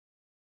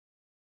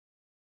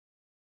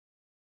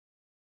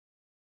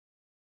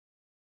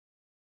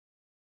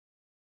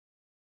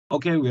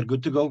Okay, we're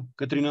good to go,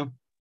 Katerina.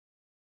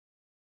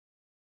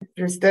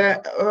 Hey,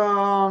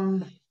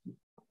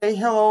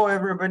 hello,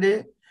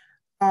 everybody.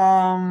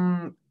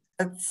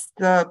 It's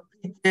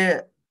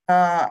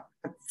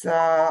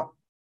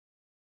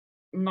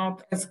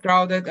not as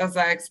crowded as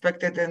I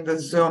expected in the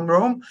Zoom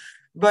room,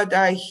 but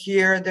I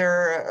hear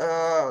there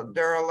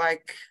are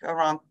like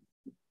around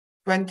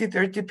 20,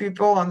 30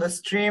 people on the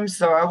stream,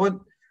 so I would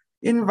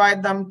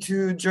invite them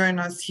to join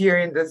us here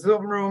in the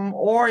Zoom room,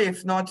 or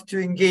if not, to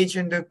engage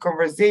in the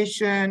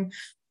conversation,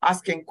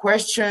 asking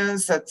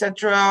questions,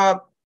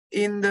 etc.,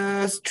 in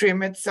the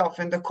stream itself,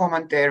 in the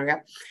comment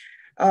area.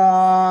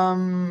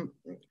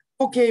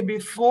 Okay,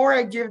 before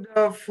I give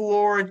the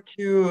floor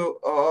to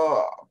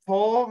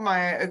Paul,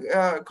 my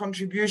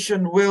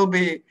contribution will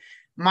be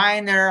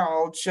minor.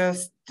 I'll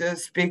just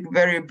speak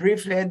very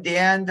briefly at the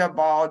end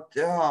about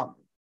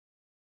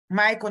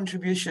my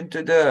contribution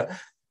to the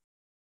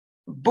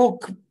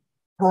book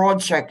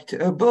project,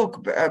 a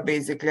book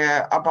basically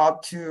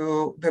about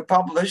to be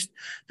published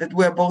that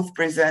we're both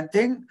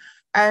presenting.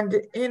 And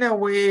in a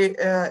way,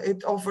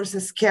 it offers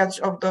a sketch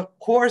of the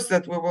course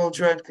that we will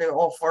jointly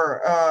offer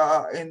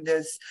in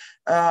this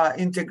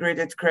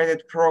integrated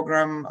credit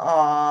program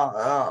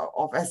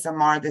of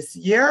SMR this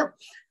year.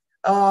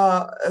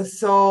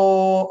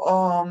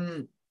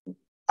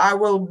 I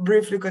will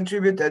briefly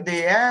contribute at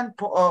the end.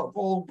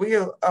 Paul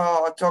will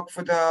talk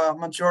for the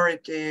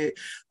majority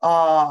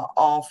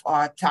of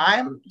our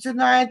time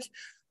tonight.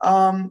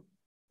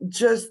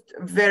 Just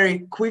very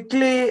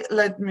quickly,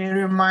 let me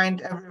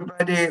remind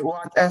everybody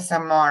what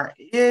SMR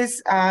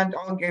is, and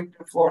I'll give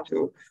the floor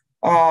to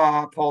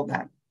Paul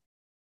then.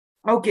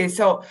 Okay,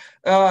 so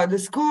the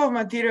School of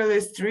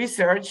Materialist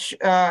Research,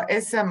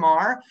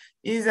 SMR,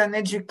 is an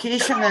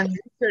education and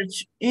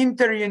research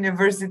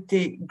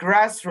inter-university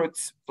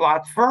grassroots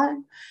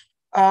platform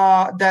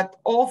that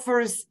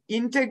offers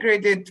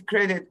integrated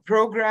credit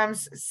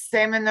programs,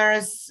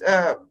 seminars,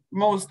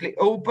 mostly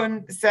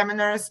open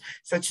seminars,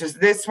 such as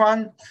this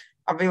one,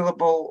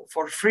 available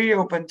for free,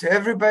 open to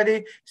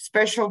everybody,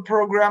 special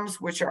programs,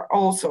 which are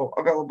also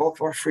available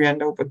for free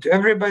and open to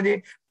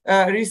everybody,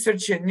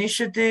 research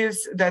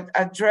initiatives that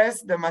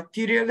address the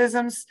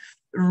materialisms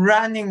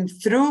running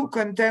through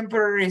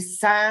contemporary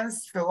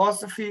science,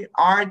 philosophy,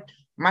 art,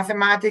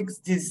 mathematics,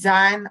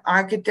 design,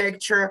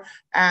 architecture,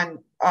 and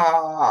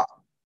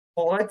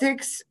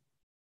politics.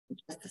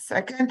 Just a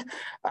second.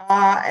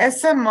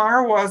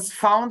 SMR was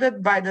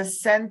founded by the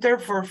Center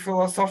for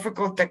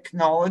Philosophical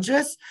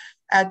Technologies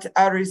at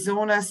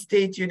Arizona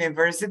State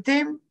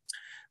University,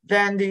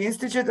 then the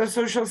Institute of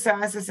Social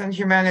Sciences and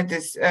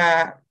Humanities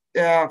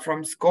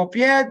from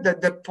Skopje, the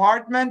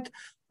Department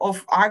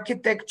of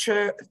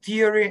Architecture,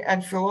 Theory,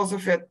 and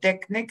Philosophy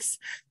Techniques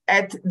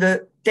at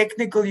the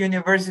Technical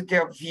University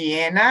of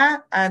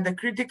Vienna, and the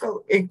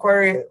Critical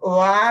Inquiry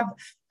Lab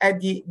at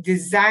the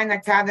Design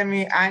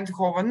Academy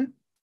Eindhoven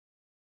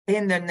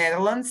in the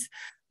Netherlands,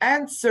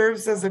 and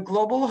serves as a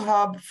global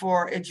hub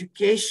for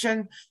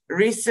education,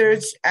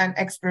 research, and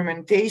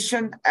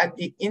experimentation at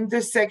the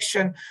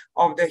intersection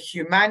of the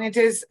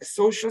humanities,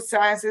 social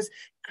sciences,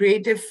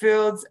 creative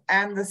fields,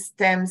 and the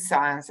STEM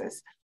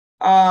sciences.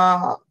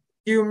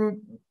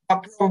 You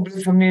are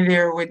probably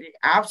familiar with the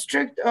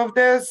abstract of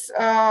this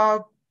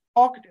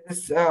talk,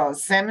 this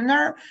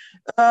seminar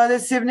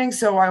this evening,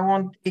 so I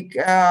won't take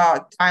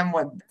time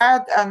with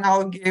that, and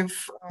I'll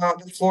give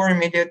the floor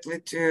immediately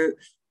to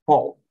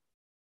Paul.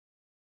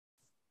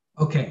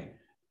 Okay,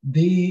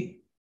 the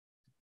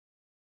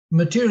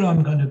material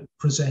I'm going to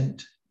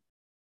present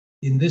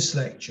in this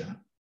lecture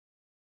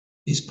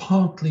is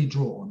partly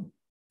drawn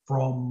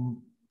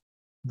from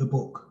the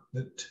book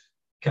that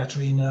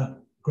Katerina,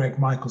 Greg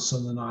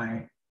Michaelson, and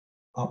I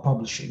are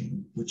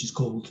publishing, which is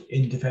called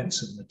In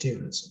Defense of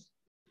Materialism.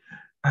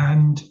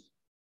 And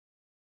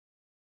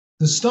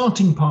the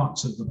starting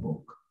parts of the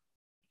book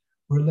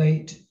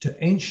relate to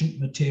ancient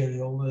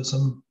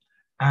materialism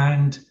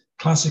and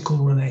classical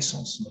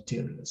Renaissance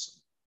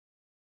materialism.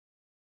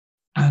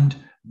 And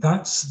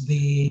that's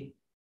the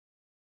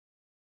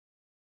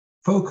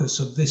focus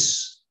of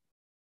this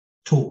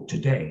talk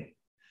today.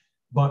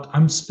 But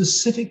I'm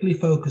specifically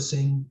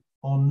focusing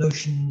on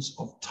notions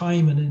of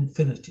time and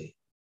infinity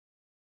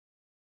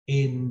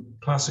in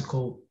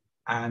classical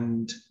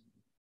and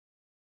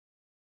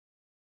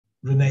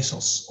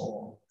Renaissance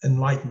or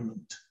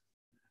Enlightenment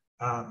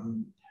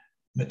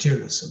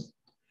materialism.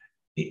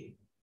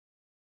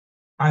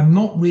 I'm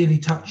not really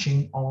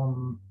touching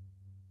on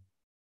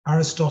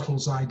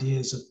Aristotle's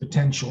ideas of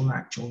potential and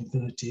actual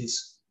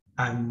infinities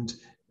and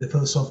the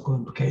philosophical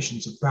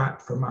implications of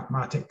that for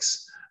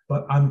mathematics,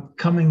 but I'm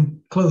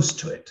coming close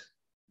to it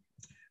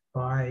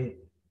by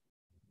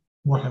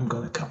what I'm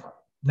going to cover.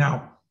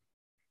 Now,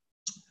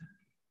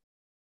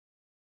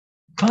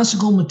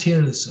 classical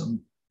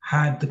materialism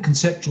had the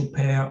conceptual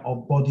pair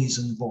of bodies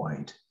and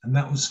void, and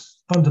that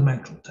was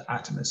fundamental to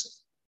atomism.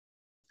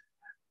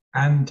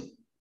 And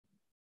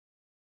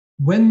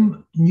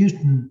when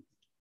Newton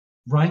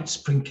writes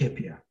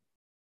Principia,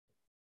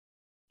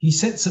 he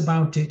sets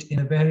about it in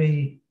a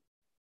very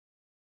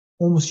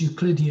almost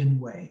Euclidean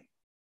way.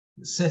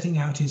 setting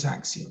out his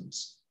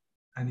axioms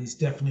and his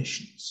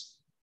definitions.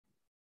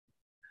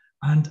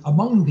 And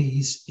among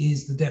these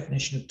is the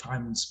definition of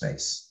time and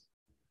space.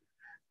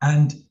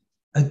 And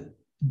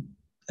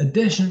a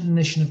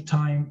definition of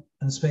time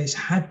and space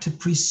had to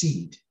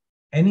precede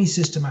any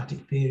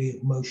systematic theory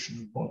of motion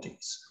of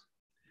bodies.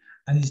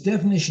 And his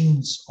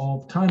definitions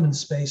of time and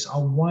space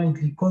are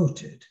widely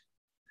quoted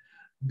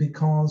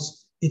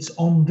because it's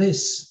on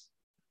this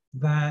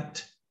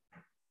that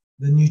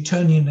the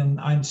Newtonian and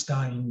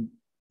Einstein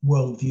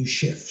worldview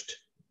shift.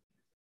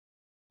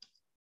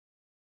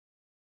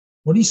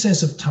 What he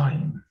says of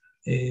time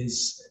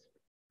is,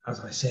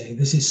 as I say,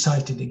 this is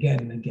cited again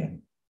and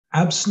again.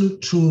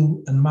 Absolute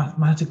true and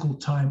mathematical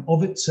time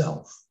of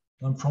itself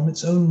and from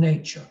its own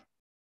nature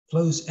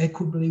flows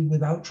equably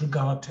without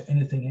regard to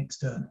anything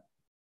external,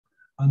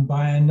 and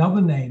by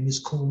another name is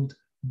called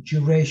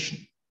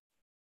duration.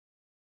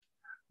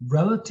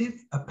 Relative,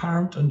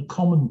 apparent, and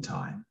common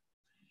time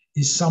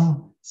is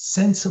some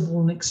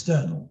sensible and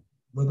external,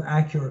 whether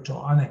accurate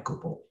or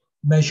unequable,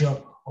 measure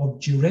of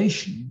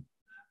duration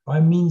by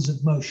means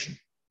of motion,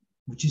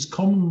 which is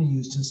commonly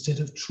used instead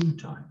of true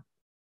time,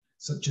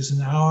 such as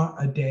an hour,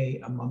 a day,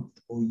 a month,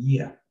 or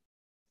year.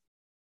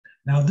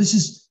 Now,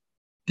 this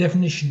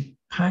definition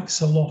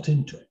packs a lot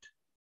into it.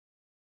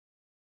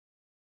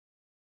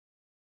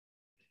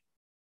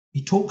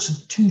 He talks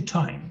of two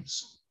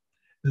times.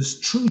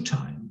 There's true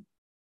time,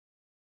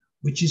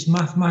 which is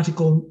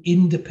mathematical and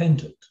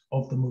independent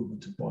of the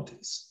movement of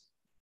bodies,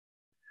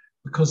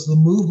 because the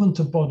movement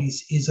of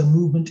bodies is a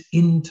movement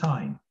in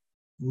time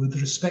with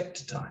respect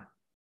to time.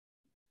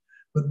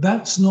 But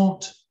that's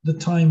not the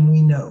time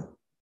we know.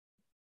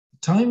 The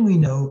time we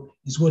know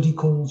is what he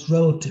calls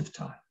relative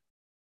time.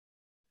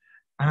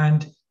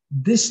 And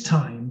this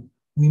time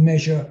we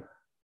measure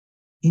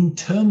in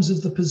terms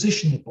of the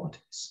position of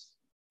bodies.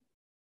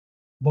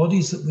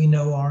 Bodies that we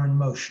know are in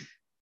motion.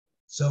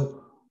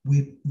 So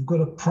we've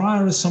got a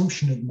prior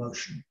assumption of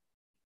motion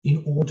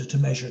in order to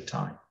measure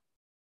time.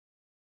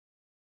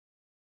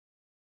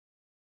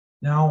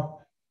 Now,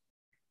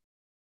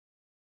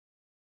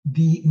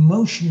 the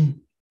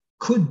motion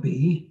could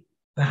be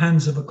the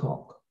hands of a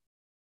clock.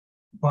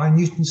 By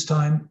Newton's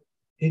time,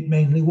 it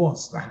mainly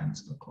was the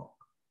hands of a clock.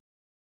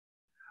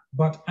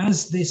 But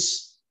as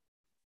this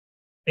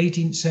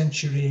 18th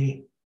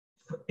century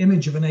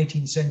image of an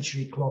 18th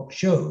century clock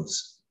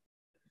shows,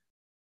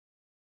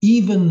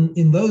 even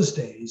in those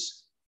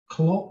days,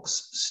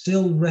 clocks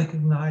still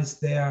recognized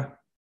their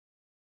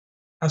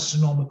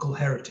astronomical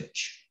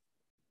heritage.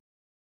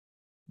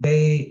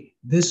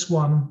 This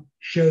one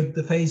showed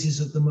the phases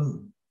of the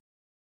moon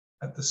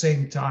at the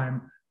same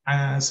time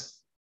as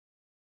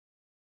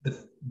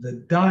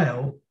the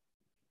dial,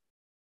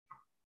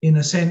 in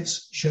a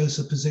sense, shows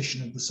the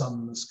position of the sun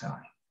in the sky.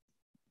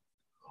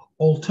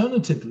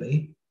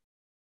 Alternatively,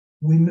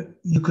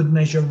 you could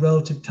measure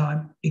relative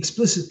time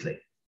explicitly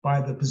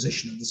by the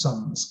position of the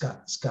sun in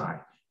the sky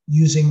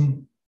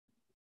using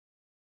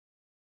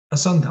a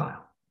sundial.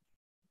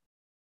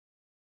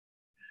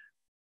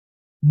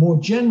 More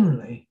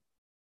generally,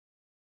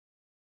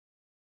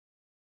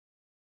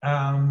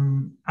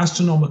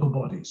 astronomical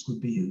bodies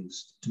would be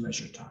used to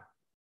measure time.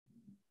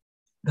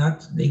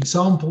 That's the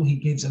example he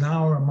gives: an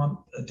hour, a month,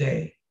 a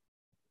day.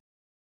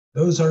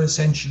 Those are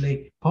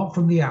essentially, apart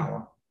from the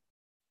hour,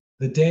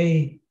 the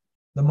day,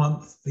 the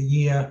month, the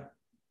year,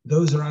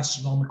 those are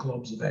astronomical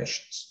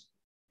observations.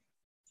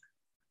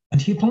 And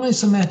he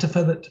applies the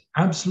metaphor that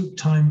absolute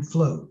time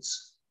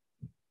flows.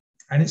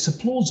 And it's a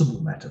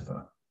plausible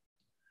metaphor.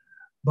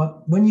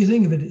 But when you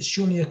think of it, it's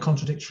surely a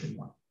contradictory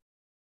one,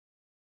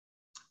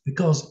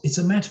 because it's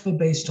a metaphor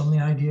based on the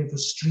idea of a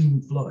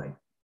stream flowing.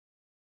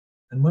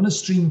 And when a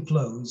stream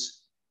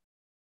flows,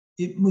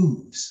 it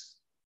moves.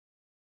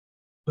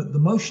 But the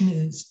motion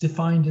is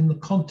defined in the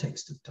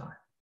context of time.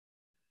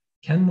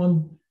 Can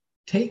one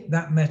take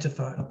that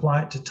metaphor and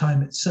apply it to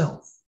time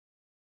itself?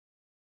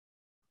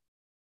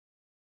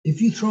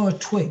 If you throw a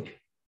twig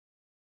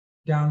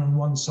down on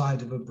one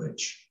side of a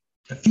bridge,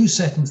 a few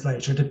seconds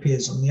later it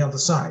appears on the other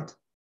side.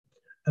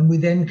 And we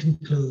then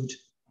conclude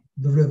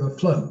the river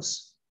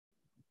flows.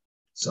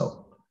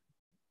 So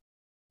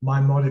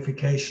my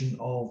modification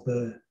of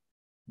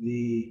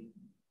the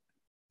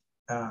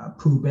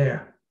Pooh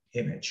Bear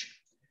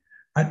image.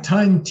 At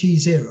time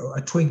t0,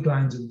 a twig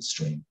lands in the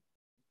stream.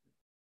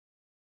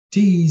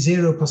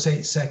 t0 plus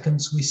 8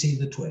 seconds, we see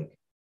the twig.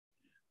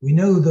 We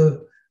know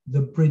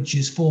the bridge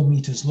is 4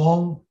 meters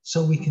long,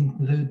 so we can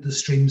conclude the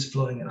stream's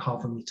flowing at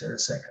half a meter a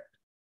second.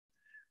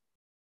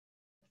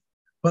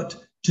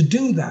 But to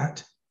do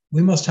that,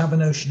 we must have a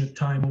notion of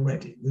time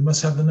already. We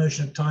must have the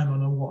notion of time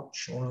on a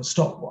watch or on a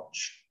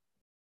stopwatch.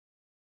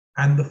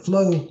 And the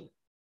flow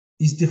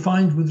is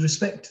defined with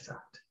respect to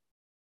that.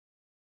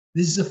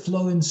 This is a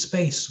flow in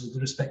space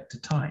with respect to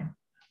time.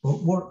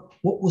 But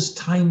what was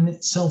time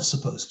itself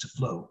supposed to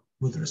flow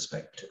with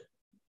respect to?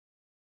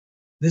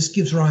 This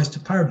gives rise to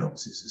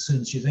paradoxes as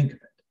soon as you think of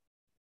it.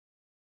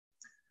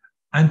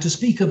 And to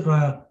speak of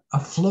a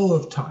flow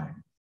of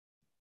time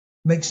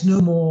makes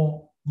no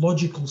more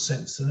logical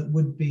sense than it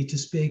would be to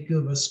speak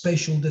of a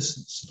spatial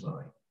distance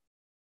flowing.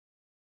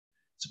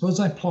 Suppose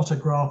I plot a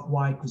graph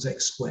y equals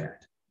x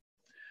squared.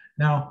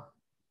 Now,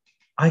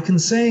 I can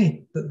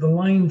say that the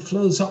line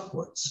flows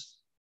upwards.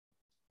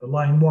 The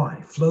line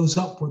y flows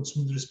upwards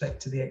with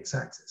respect to the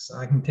x-axis.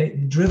 I can take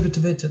the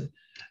derivative of it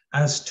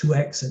as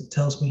 2x, and it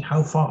tells me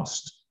how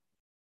fast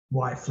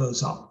y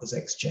flows up as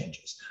x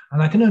changes.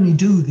 And I can only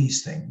do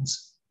these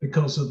things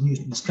because of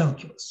Newton's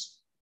calculus.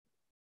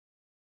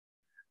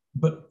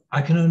 But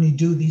I can only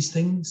do these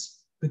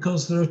things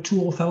because there are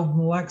two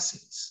orthogonal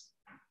axes,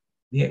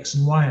 the x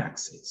and y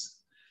axes.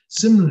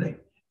 Similarly,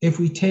 if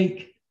we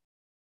take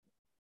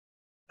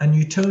a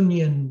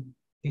Newtonian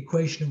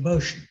equation of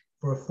motion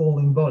for a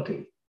falling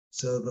body,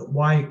 so that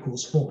y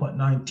equals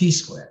 4.9 t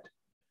squared,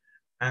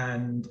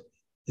 and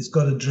it's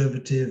got a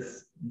derivative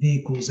v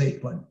equals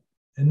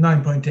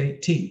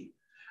 9.8 t,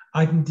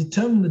 I can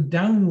determine the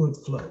downward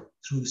flow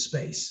through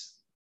space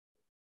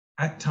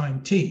at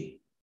time t.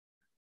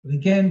 But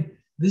again,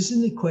 this is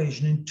an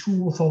equation in two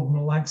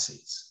orthogonal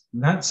axes.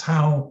 And that's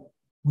how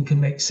we can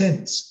make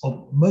sense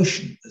of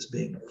motion as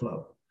being a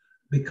flow,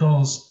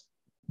 because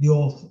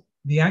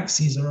the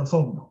axes are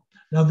orthogonal.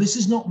 Now, this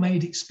is not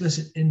made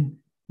explicit in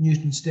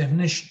Newton's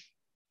definition,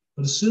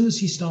 but as soon as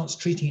he starts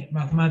treating it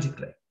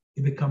mathematically,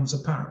 it becomes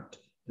apparent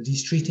that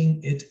he's treating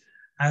it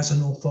as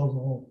an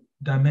orthogonal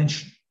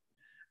dimension.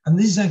 And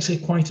this is actually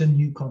quite a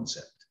new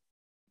concept.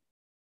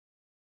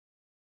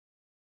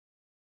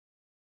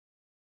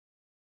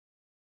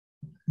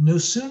 No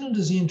sooner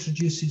does he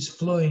introduce his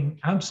flowing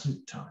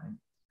absolute time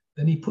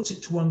than he puts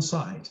it to one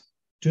side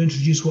to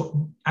introduce what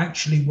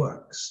actually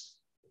works,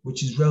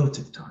 which is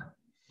relative time.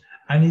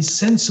 And his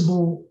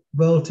sensible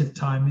relative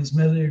time is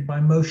measured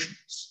by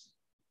motions.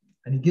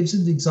 And he gives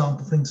an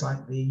example, things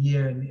like the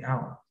year and the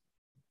hour.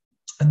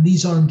 And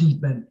these are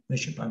indeed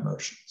measured by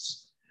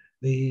motions.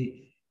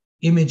 The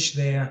image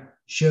there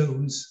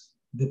shows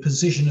the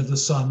position of the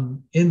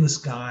sun in the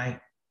sky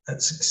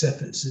at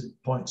successive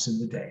points in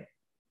the day.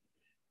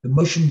 The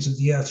motions of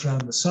the earth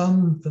around the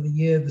sun for the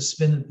year, the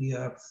spin of the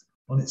earth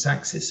on its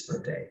axis for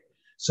a day.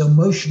 So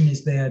motion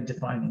is there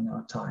defining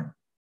our time.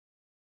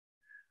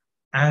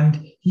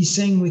 And he's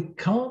saying we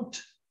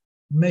can't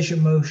measure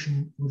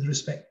motion with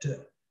respect to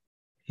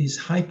his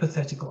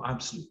hypothetical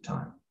absolute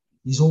time.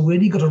 He's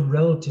already got a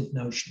relative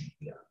notion of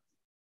the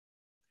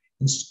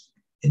earth.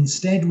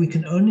 Instead, we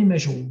can only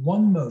measure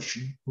one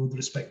motion with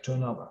respect to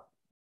another.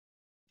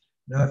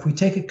 Now, if we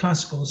take a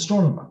classical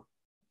astronomer,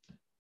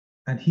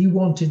 and he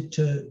wanted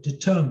to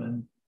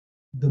determine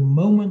the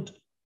moment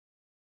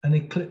an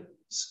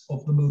eclipse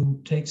of the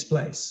moon takes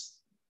place,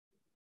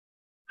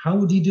 how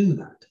would he do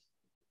that?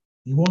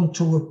 He wanted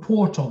to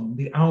report on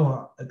the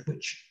hour at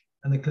which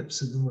an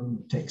eclipse of the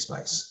moon takes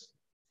place.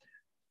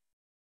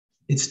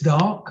 It's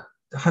dark,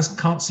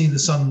 can't see the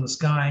sun in the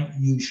sky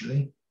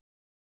usually.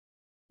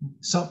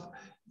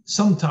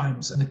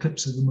 Sometimes an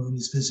eclipse of the moon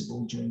is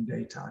visible during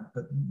daytime,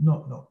 but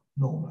not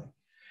normally.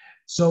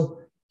 So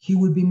he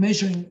would be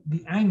measuring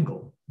the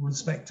angle with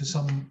respect to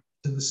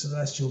the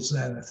celestial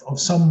zenith of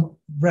some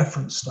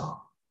reference star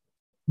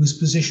whose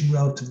position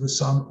relative to the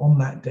sun on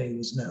that day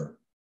was known.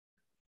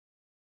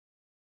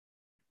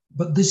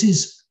 But this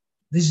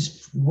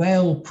is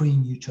well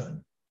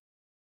pre-Newtonian.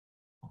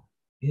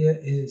 Here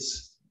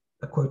is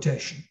a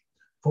quotation.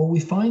 For we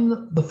find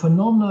that the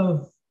phenomena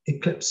of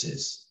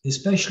eclipses,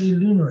 especially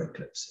lunar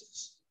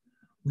eclipses,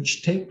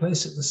 which take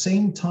place at the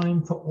same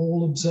time for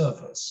all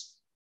observers,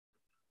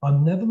 are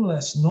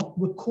nevertheless not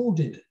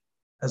recorded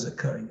as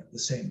occurring at the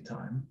same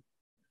time,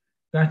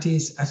 that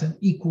is, at an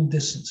equal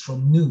distance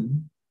from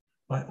noon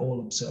by all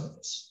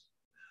observers.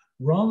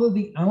 Rather,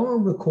 the hour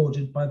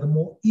recorded by the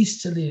more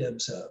easterly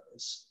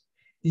observers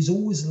is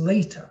always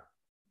later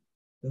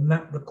than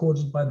that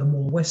recorded by the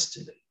more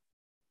westerly.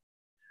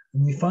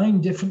 And we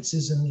find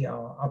differences in the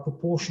hour are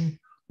proportional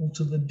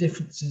to the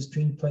differences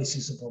between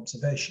places of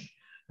observation.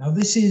 Now,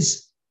 this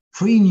is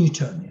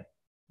pre-Newtonian.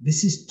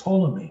 This is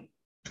Ptolemy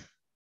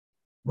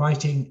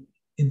writing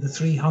in the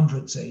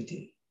 300s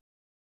AD.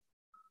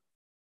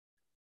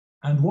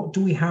 And what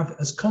do we have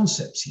as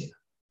concepts here?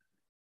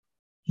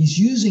 He's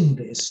using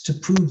this to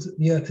prove that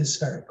the Earth is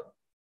spherical.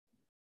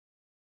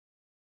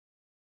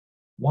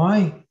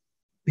 Why?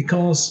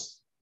 Because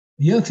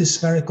the Earth is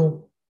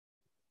spherical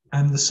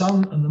and the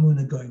sun and the moon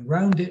are going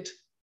round it,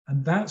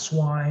 and that's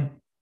why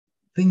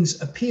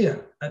things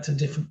appear at a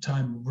different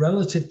time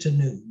relative to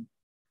noon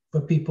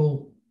for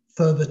people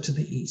further to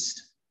the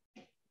east.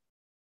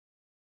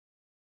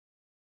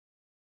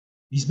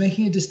 He's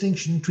making a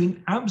distinction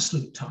between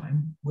absolute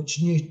time,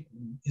 which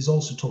Newton is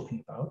also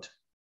talking about.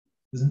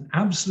 There's an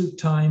absolute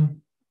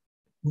time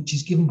which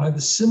is given by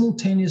the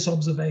simultaneous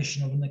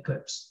observation of an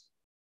eclipse.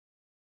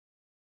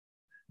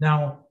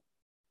 Now,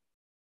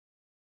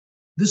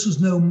 this was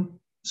no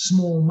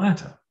small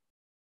matter.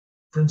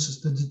 For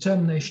instance, the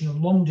determination of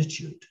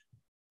longitude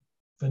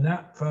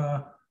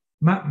for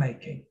map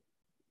making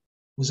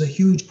was a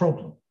huge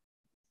problem.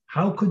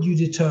 How could you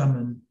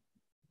determine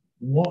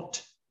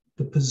what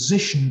the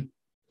position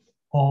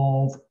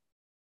of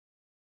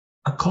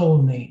a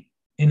colony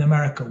in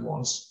America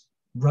was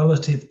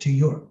relative to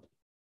Europe,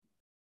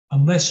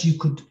 unless you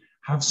could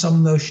have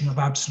some notion of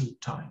absolute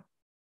time,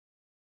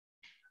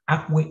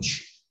 at which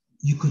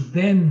you could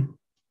then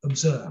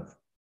observe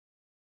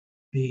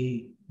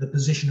the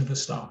position of a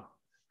star.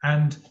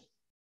 And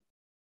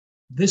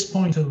this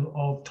point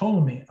of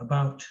Ptolemy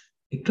about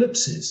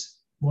eclipses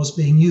was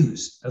being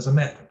used as a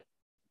method.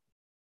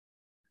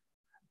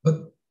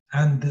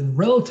 And the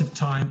relative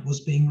time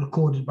was being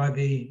recorded by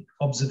the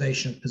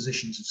observation of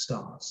positions of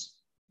stars.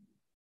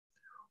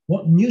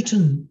 What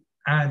Newton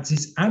adds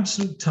is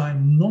absolute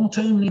time, not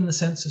only in the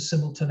sense of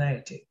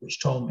simultaneity, which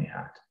Ptolemy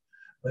had,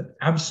 but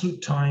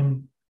absolute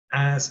time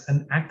as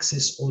an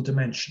axis or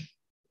dimension.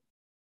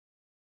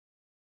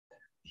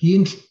 He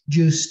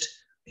introduced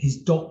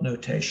his dot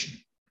notation.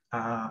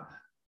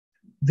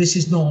 This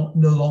is no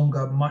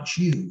longer much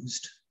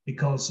used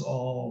because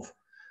of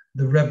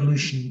the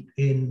revolution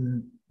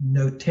in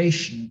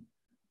notation,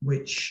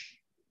 which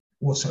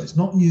also is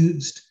not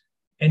used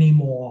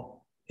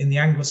anymore in the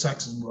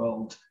Anglo-Saxon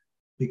world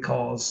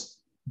because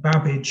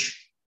Babbage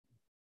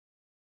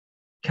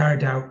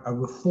carried out a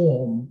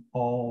reform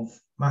of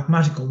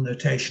mathematical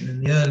notation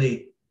in the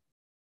early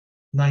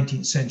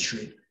 19th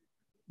century,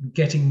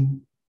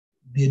 getting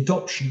the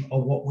adoption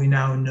of what we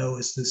now know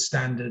as the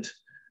standard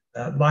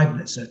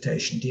Leibniz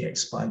notation,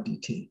 dx by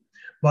dt.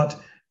 But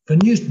for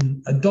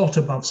Newton, a dot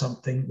above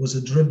something was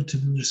a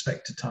derivative with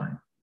respect to time.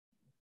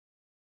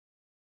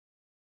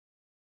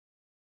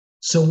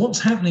 So what's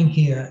happening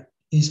here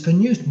is, for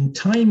Newton,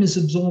 time is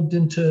absorbed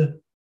into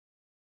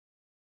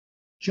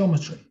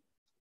geometry.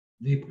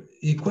 The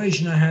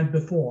equation I had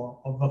before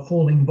of a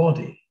falling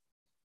body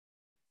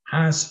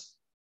has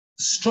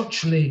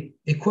structurally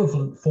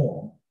equivalent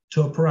form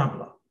to a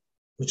parabola,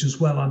 which is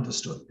well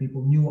understood.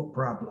 People knew what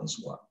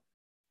parabolas were,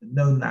 had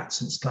known that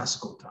since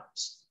classical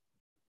times.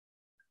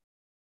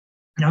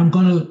 Now I'm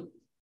going to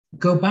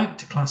go back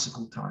to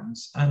classical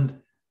times and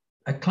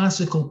a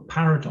classical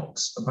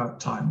paradox about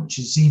time, which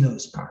is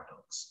Zeno's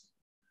paradox.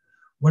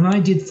 When I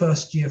did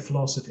first year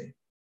philosophy,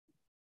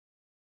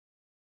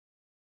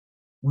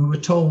 we were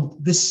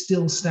told this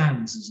still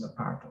stands as a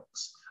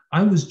paradox.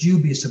 I was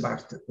dubious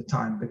about it at the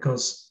time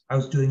because I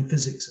was doing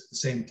physics at the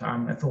same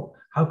time. I thought,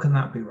 how can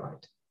that be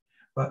right?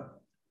 But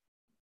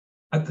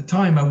at the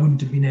time, I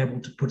wouldn't have been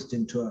able to put it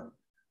into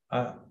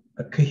a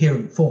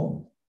coherent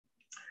form.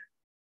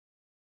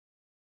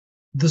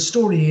 The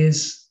story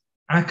is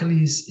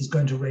Achilles is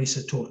going to race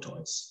a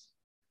tortoise.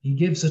 He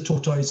gives the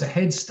tortoise a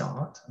head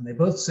start and they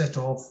both set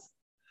off,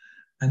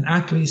 and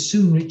Achilles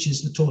soon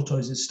reaches the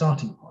tortoise's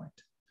starting point.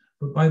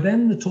 But by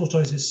then the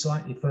tortoise is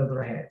slightly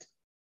further ahead.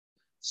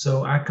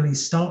 So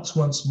Achilles starts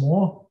once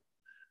more,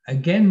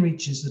 again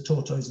reaches the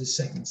tortoise's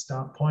second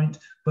start point,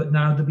 but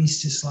now the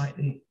beast is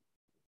slightly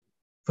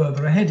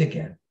further ahead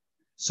again.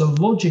 So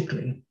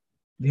logically,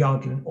 the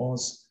argument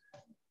was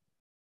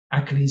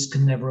Achilles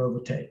can never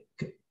overtake.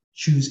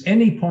 Choose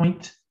any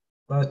point.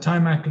 By the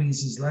time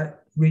Achilles has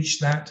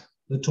reached that,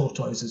 the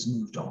tortoise has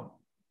moved on.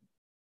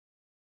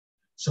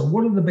 So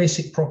what are the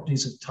basic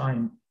properties of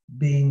time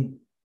being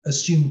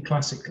assumed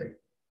classically?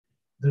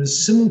 There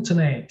is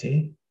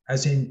simultaneity,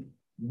 as in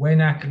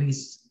when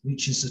Achilles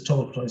reaches the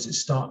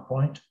tortoise's start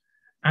point,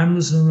 and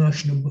there's the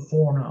notion of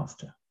before and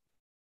after.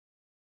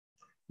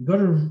 You've got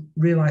to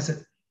realize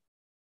that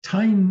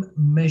time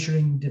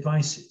measuring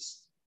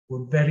devices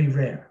were very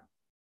rare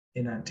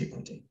in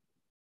antiquity.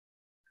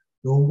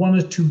 There were one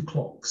or two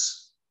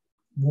clocks,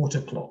 water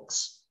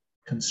clocks,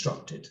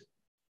 constructed,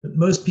 but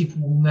most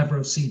people will never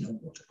have seen a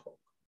water clock.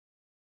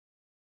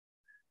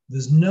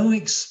 There's no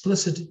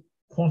explicit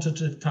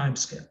quantitative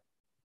timescale.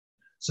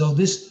 So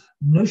this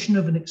notion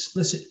of an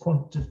explicit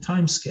quantitative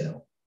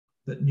timescale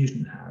that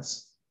Newton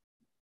has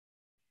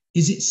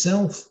is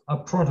itself a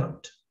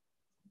product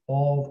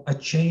of a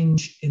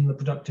change in the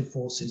productive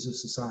forces of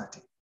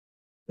society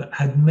that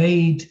had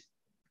made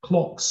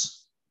clocks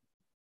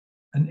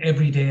an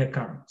everyday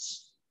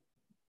occurrence,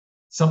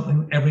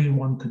 something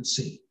everyone could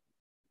see.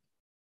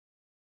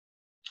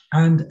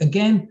 And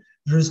again,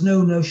 there is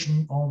no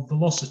notion of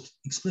velocity,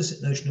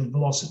 explicit notion of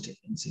velocity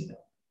in Zeno,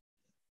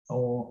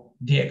 or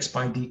dx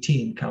by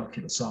dt in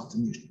calculus after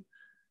Newton.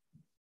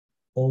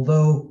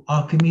 Although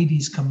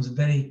Archimedes comes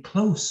very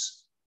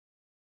close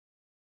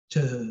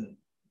to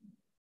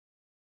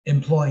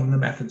employing the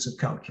methods of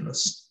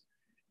calculus,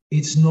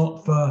 it's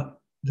not for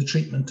the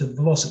treatment of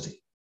velocity.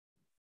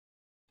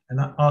 And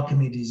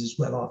Archimedes is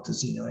well after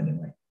Zeno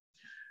anyway.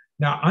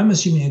 Now, I'm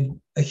assuming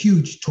a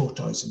huge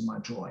tortoise in my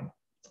drawing,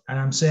 and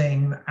I'm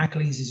saying that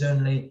Achilles is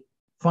only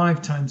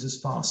 5 times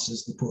as fast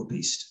as the poor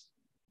beast.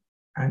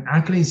 And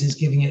Achilles is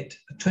giving it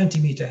a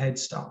 20-meter head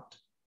start.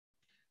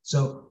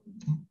 So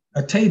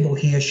a table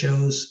here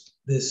shows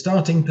the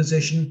starting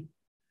position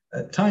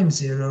at time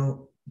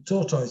 0, the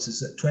tortoise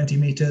is at 20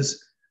 meters,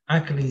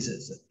 Achilles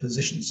is at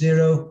position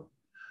 0.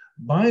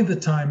 By the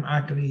time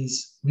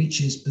Achilles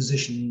reaches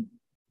position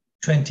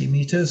 20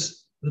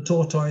 meters, the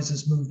tortoise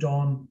has moved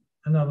on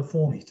another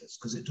 4 meters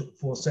because it took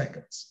 4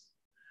 seconds.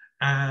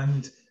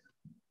 And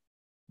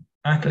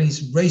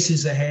Achilles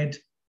races ahead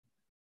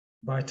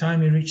By the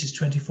time he reaches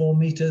 24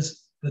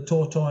 meters, the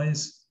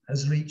tortoise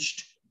has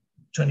reached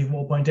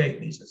 24.8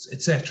 meters,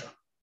 etc.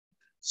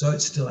 So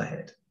it's still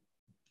ahead.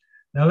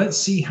 Now let's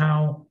see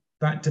how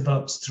that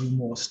develops through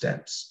more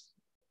steps.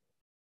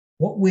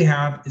 What we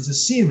have is a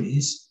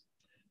series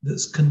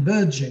that's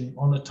converging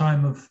on a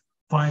time of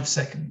 5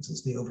 seconds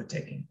as the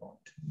overtaking point.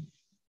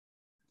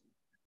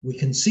 We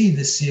can see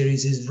this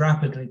series is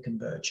rapidly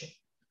converging,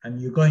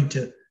 and you're going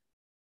to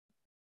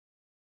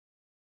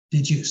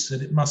deduce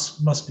that it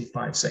must be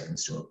 5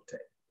 seconds to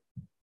overtake.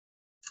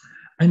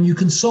 And you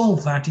can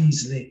solve that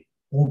easily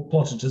or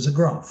plot it as a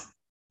graph.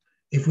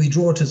 If we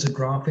draw it as a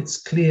graph,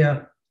 it's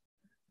clear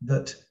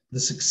that the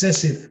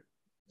successive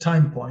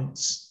time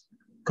points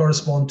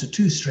correspond to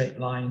 2 straight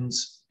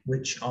lines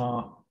which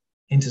are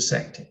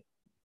intersecting.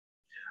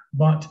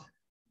 But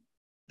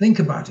think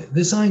about it.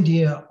 This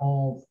idea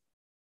of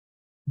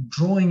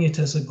drawing it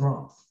as a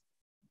graph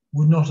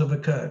would not have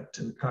occurred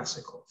to the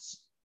classicals,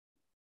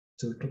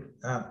 to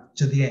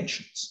the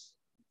ancients,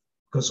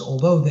 because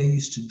although they're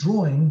used to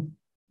drawing,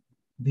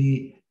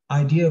 the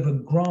idea of a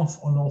graph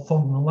on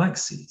orthogonal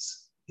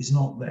axes is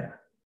not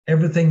there.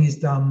 Everything is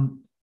done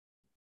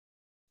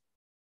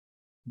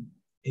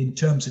in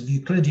terms of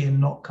Euclidean,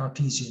 not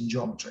Cartesian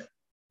geometry.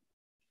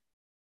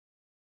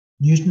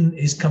 Newton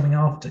is coming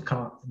after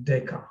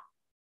Descartes.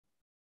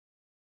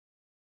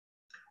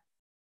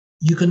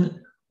 You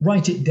can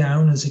write it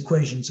down as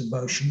equations of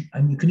motion,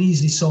 and you can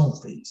easily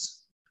solve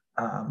these.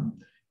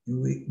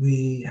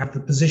 We have the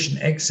position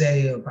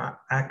xa of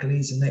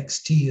Achilles and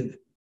xt of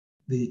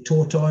the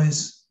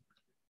tortoise,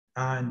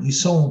 and you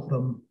solve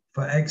them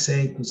for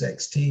xa equals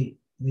xt,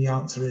 and the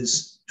answer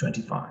is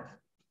 25.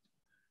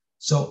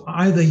 So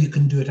either you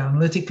can do it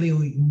analytically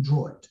or you can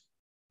draw it.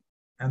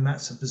 And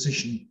that's a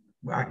position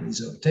where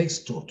Achilles overtakes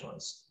the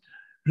tortoise.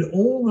 But it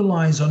all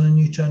relies on a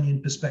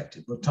Newtonian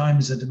perspective, where time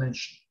is a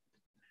dimension.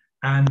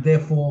 And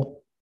therefore,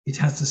 it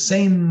has the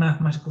same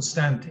mathematical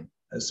standing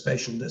as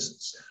spatial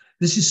distance.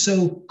 This is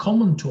so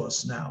common to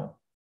us now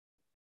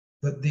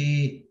that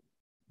the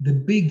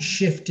big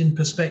shift in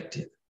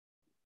perspective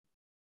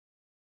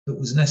that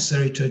was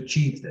necessary to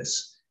achieve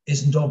this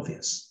isn't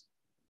obvious.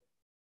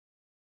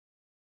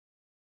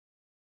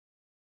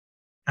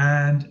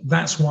 And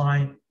that's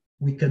why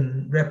we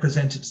can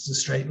represent it as a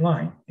straight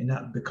line,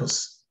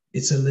 because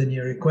it's a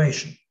linear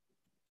equation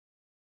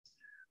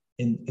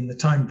in the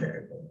time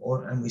variable.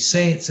 And we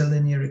say it's a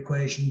linear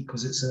equation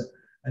because it's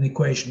an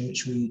equation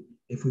which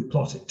if we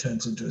plot it,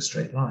 turns into a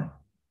straight line.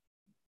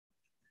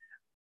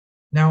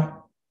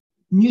 Now,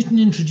 Newton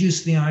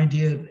introduced the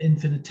idea of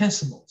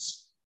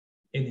infinitesimals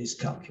in his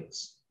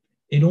calculus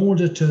in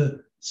order to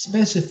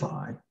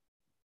specify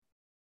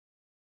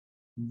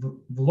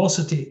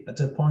velocity at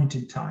a point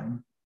in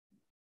time.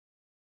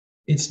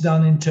 It's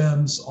done in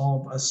terms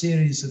of a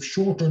series of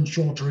shorter and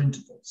shorter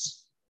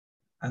intervals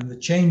and the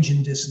change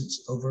in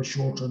distance over a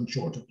shorter and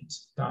shorter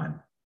piece of time.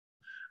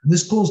 And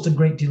this caused a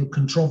great deal of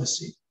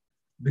controversy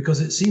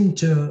because it seemed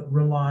to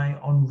rely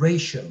on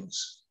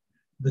ratios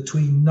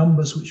between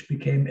numbers which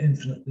became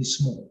infinitely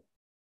small.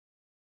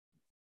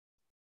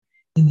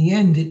 In the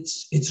end,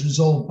 it's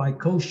resolved by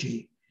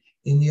Cauchy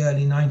in the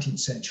early 19th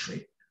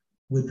century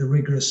with the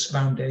rigorous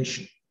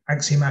foundation,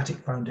 axiomatic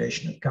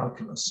foundation of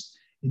calculus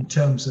in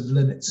terms of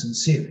limits and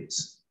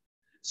series.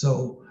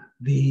 So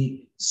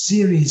the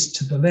series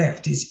to the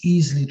left is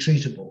easily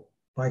treatable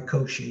by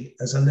Cauchy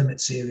as a limit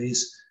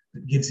series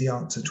that gives the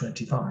answer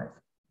 25.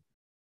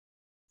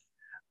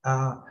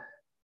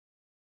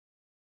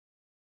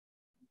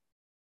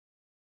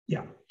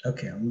 Yeah,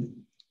 okay.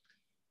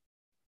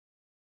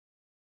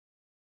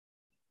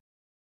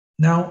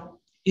 Now,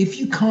 if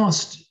you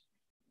cast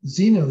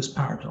Zeno's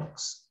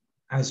paradox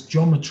as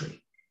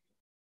geometry,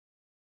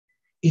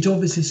 it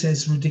obviously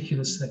says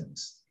ridiculous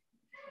things.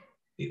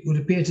 It would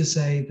appear to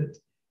say that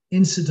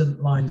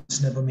incident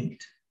lines never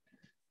meet,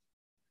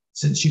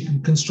 since you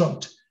can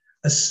construct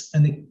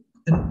an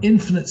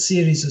infinite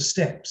series of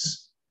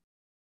steps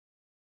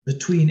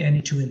between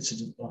any 2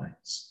 incident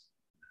lines.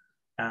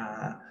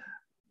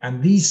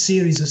 And these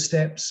series of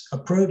steps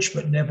approach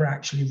but never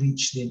actually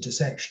reach the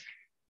intersection.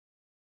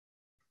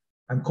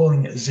 I'm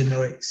calling it a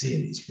Zenoic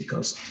series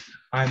because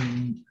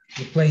I'm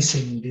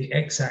replacing the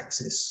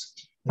x-axis,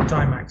 the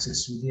time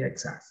axis, with the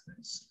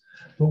x-axis.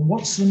 But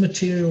what's the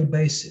material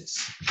basis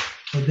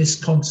for this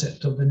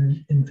concept of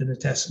an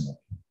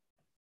infinitesimal?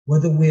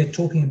 Whether we're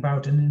talking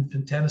about an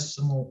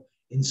infinitesimal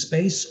in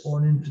space or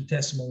an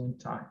infinitesimal in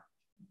time.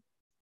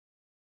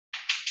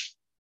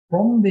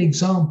 From the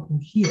example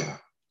here,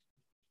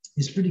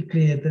 it's pretty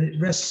clear that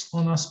it rests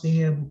on us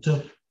being able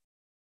to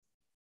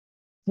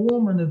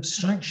form an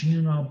abstraction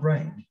in our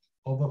brain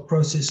of a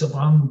process of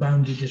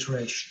unbounded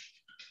iteration.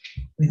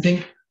 We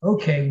think,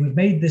 okay, we've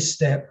made this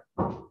step.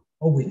 Oh,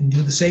 we can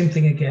do the same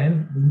thing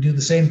again. We can do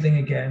the same thing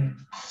again,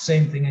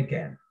 same thing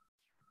again.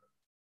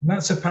 And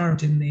that's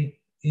apparent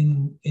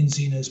in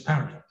Zeno's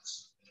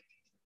paradox,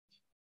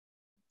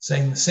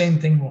 saying the same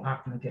thing will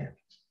happen again.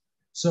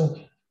 So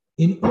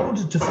in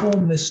order to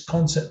form this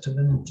concept of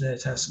an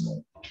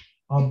infinitesimal,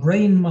 our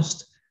brain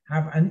must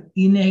have an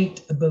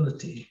innate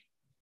ability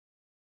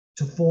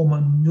to form a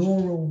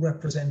neural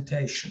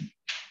representation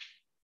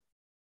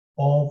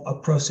of a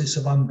process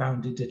of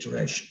unbounded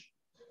iteration.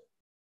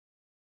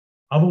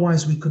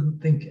 Otherwise, we couldn't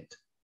think it.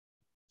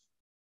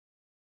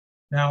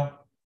 Now,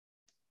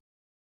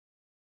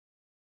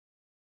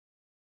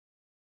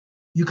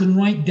 you can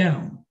write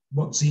down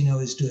what Zeno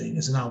is doing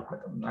as an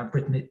algorithm. I've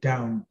written it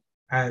down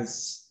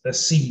as a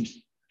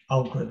C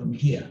algorithm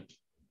here.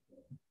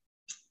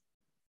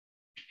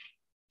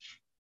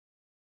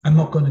 I'm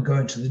not going to go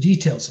into the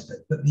details of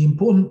it, but the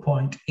important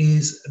point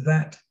is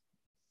that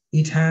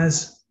it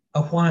has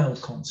a while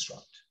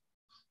construct.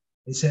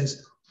 It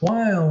says,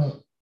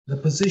 while the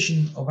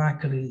position of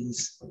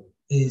Achilles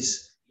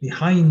is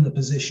behind the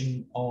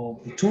position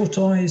of the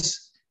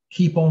tortoise,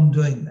 keep on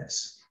doing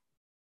this.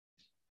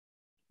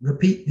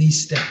 Repeat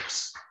these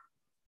steps.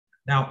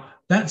 Now,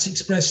 that's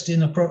expressed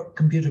in a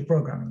computer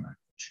programming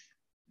language.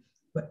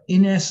 But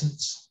in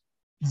essence,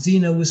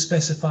 Zeno was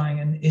specifying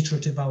an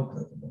iterative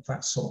algorithm of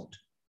that sort.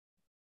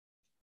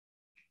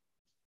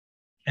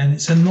 And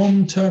it's a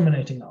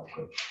non-terminating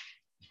algorithm.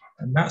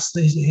 And that's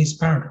his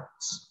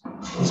paradox.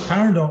 His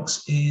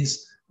paradox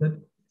is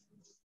that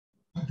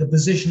the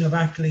position of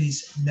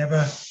Achilles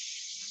never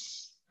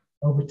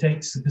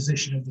overtakes the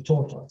position of the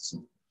tortoise.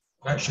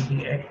 That should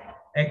be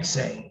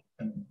XA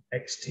and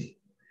XT.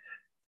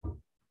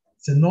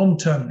 It's a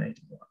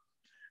non-terminating one.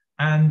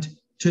 And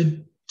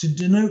to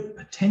denote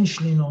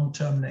potentially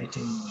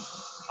non-terminating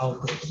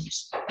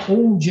algorithms,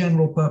 all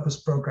general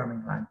purpose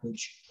programming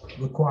language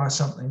requires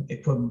something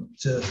equivalent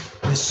to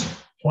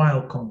this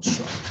while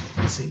construct,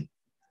 you see.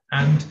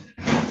 And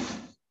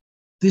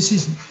this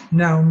is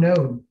now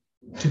known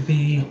to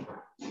be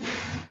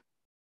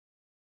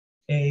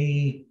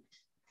a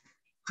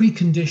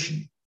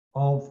precondition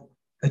of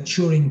a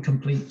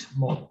Turing-complete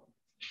model.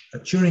 A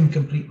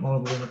Turing-complete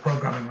model in a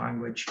programming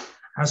language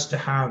has to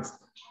have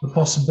the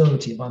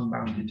possibility of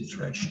unbounded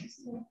iteration.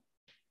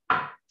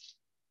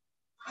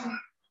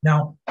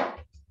 Now,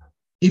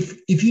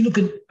 if you look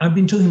at, I've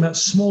been talking about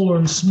smaller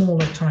and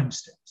smaller time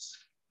steps,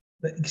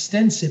 but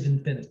extensive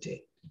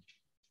infinity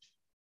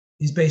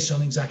is based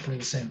on exactly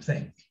the same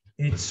thing.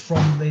 It's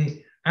from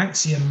the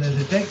axiom that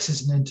if x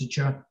is an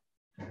integer,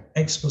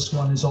 x plus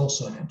 1 is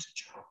also an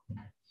integer.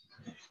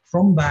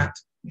 From that,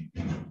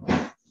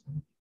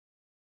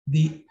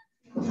 the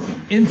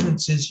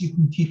inference is you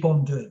can keep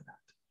on doing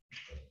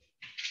that.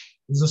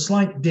 There's a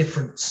slight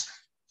difference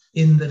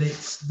in that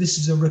this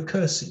is a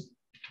recursive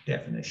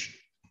definition,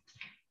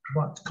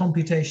 but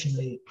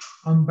computationally,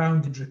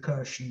 unbounded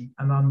recursion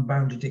and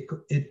unbounded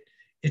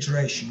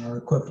iteration are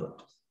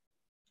equivalent.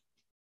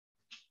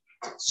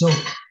 So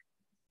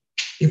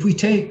if we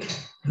take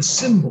the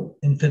symbol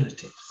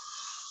infinity,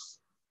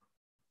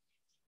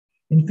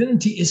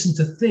 infinity isn't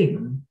a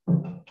thing,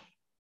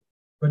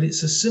 but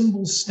it's a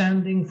symbol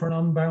standing for an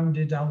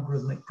unbounded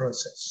algorithmic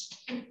process.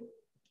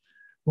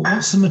 But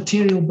what's the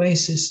material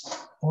basis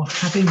for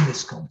having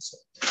this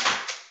concept?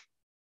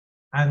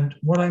 And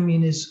what I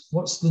mean is,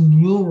 what's the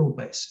neural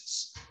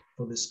basis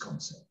for this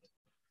concept?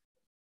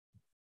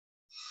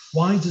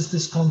 Why does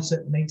this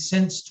concept make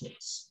sense to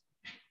us?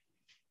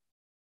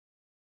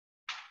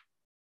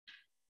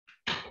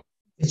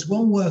 It's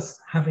well worth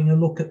having a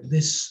look at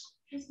this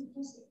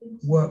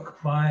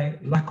work by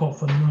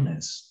Lakoff and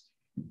Nunes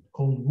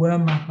called Where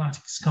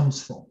Mathematics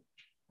Comes From.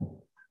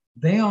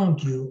 They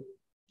argue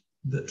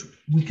that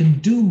we can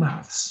do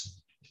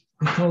maths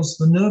because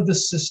the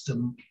nervous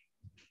system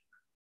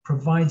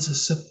provides a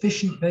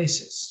sufficient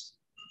basis,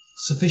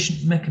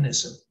 sufficient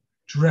mechanism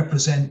to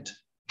represent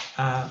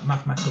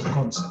mathematical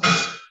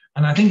concepts.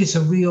 And I think it's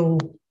a real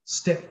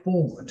step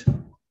forward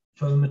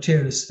for the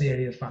materialist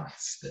theory of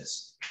maths,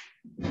 this.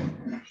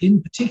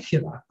 In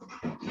particular,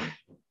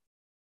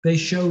 they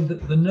show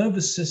that the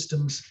nervous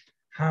systems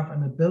have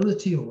an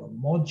ability or a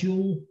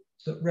module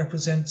that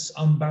represents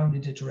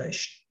unbounded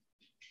iteration.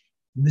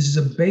 And this is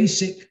a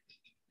basic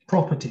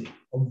property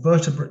of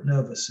vertebrate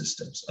nervous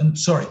systems. And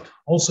sorry,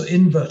 also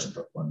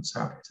invertebrate ones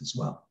have it as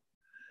well.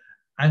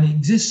 And it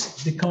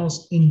exists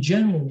because in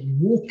general,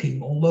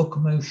 walking or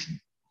locomotion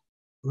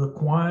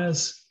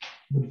requires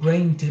the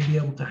brain to be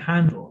able to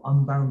handle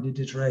unbounded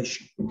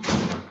iteration.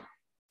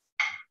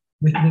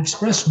 We can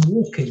express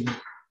walking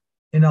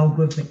in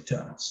algorithmic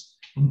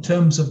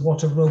terms of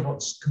what a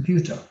robot's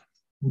computer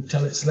would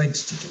tell its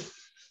legs to do.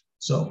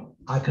 So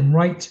I can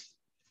write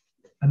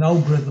an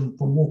algorithm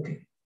for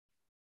walking.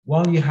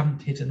 While you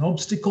haven't hit an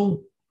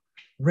obstacle,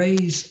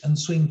 raise and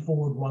swing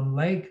forward one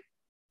leg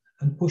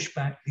and push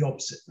back the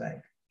opposite leg.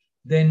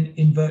 Then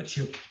invert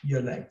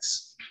your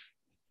legs.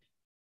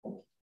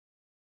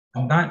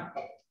 And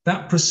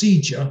that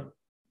procedure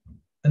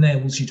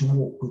enables you to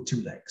walk with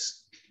two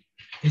legs.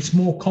 It's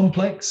more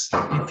complex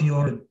if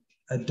you're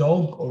a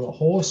dog or a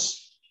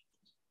horse.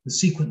 The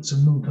sequence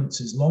of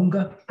movements is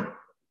longer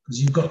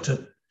because you've got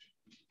to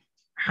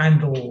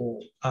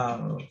handle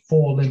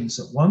 4 limbs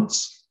at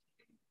once.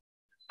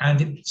 And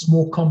it's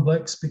more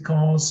complex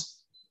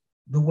because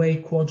the way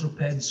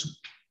quadrupeds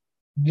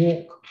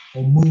walk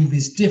or move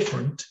is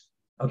different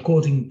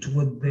according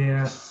to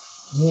their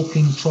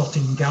walking,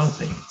 trotting,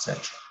 galloping,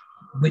 etc.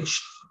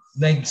 which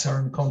legs are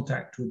in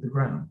contact with the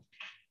ground.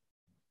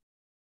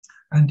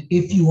 And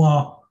if you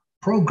are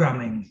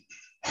programming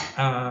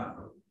a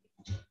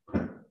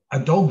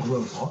dog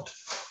robot,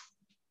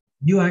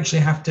 you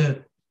actually have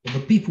to, the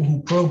people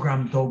who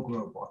program dog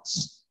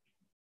robots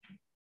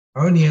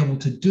are only able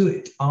to do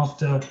it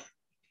after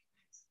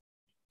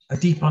a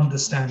deep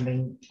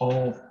understanding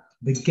of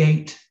the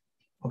gait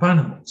of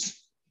animals.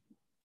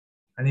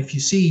 And if you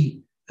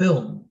see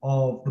film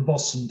of the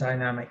Boston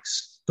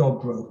Dynamics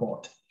dog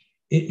robot,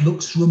 it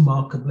looks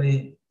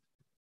remarkably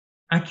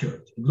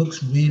accurate. It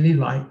looks really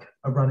like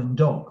a running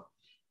dog.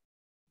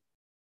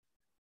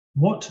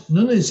 What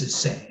Nunes is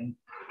saying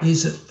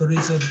is that there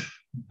is a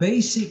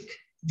basic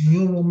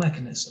neural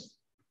mechanism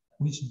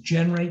which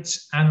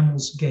generates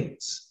animals'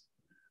 gaits.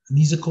 And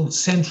these are called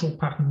central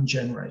pattern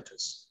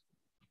generators.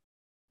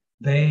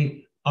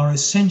 They are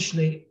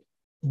essentially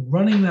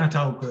running that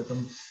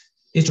algorithm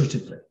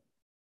iteratively.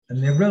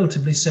 And they're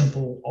relatively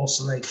simple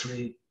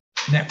oscillatory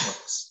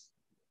networks.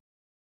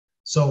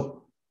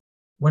 So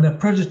when a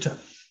predator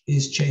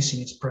is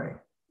chasing its prey,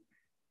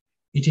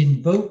 it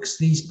invokes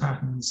these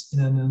patterns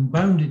in an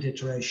unbounded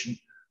iteration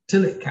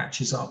till it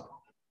catches up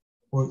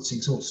or it's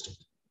exhausted.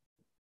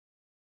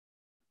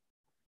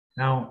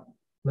 Now,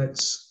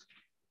 let's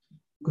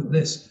look at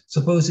this.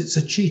 Suppose it's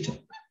a cheetah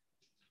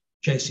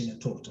chasing a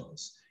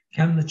tortoise.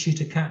 Can the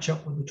cheetah catch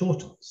up with the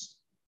tortoise?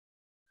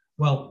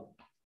 Well,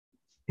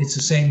 it's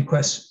the same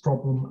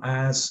problem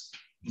as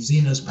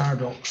Zeno's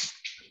paradox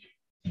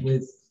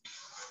with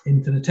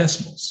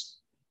infinitesimals.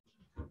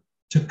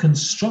 To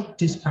construct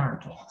his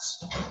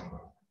paradox,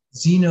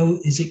 Zeno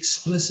is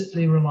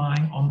explicitly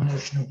relying on the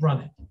notion of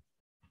running.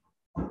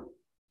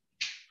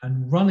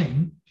 And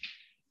running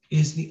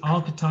is the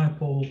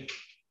archetypal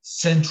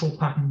central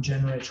pattern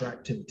generator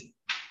activity.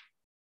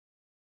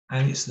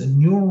 And it's the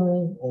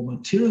neural or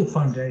material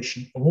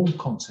foundation of all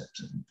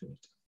concepts of infinity.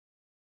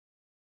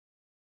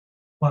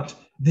 But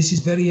this is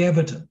very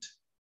evident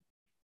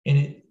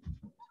in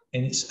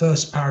its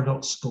first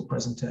paradoxical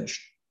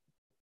presentation.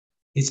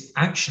 It's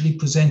actually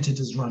presented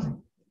as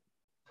running.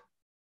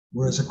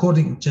 Whereas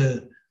according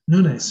to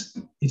Nunes,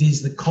 it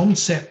is the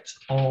concept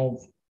of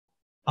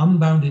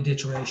unbounded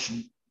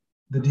iteration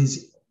that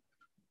is,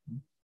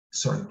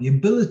 the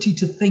ability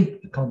to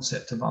think the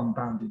concept of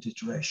unbounded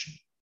iteration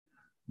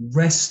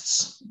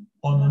rests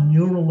on a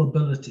neural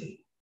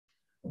ability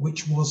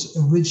which was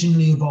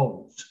originally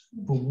evolved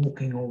for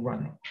walking or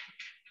running.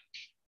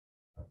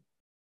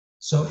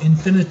 So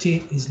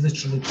infinity is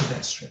literally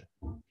pedestrian.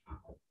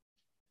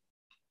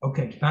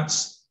 Okay,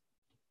 that's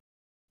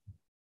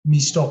me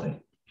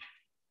stopping.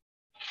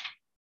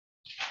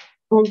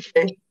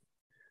 Okay.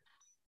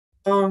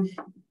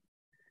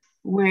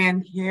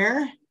 When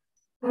here.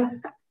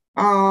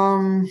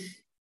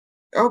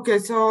 Okay,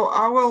 so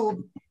I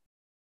will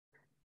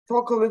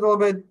talk a little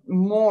bit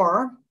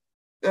more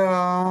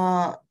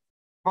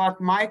about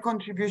my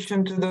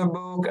contribution to the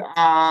book.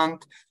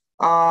 And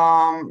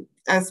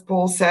as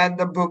Paul said,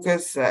 the book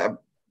is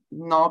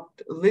not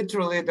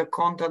literally the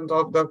content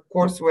of the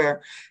course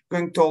we're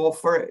going to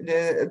offer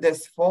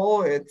this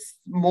fall. It's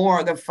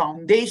more the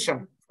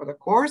foundation for the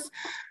course.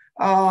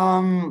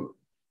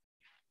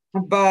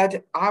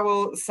 But I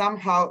will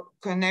somehow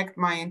connect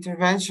my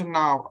intervention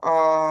now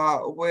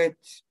with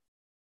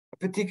a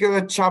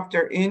particular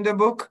chapter in the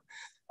book.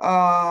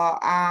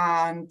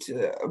 And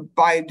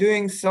by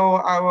doing so,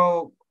 I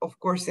will, of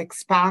course,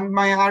 expand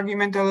my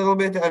argument a little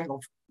bit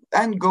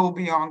and go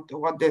beyond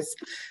what is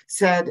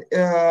said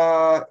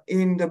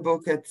in the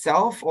book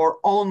itself, or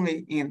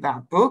only in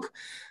that book,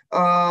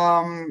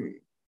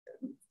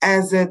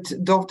 as it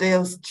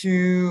dovetails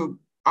to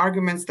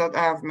arguments that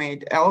I have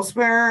made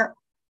elsewhere.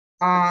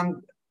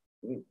 And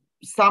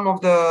some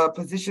of the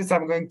positions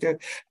I'm going to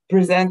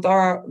present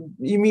are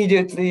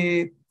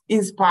immediately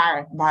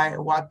inspired by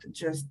what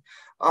just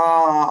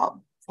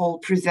Paul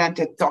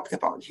talked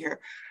about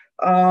here.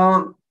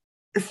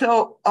 This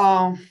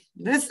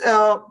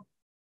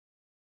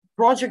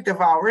project of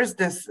ours,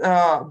 this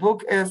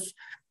book is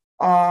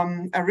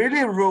a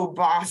really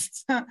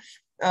robust,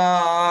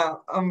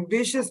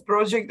 ambitious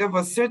project of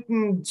a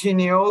certain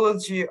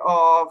genealogy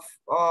of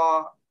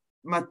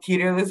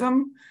materialist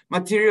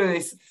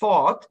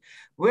thought,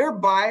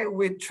 whereby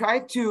we try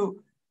to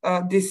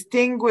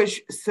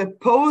distinguish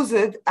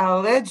supposed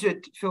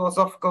alleged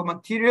philosophical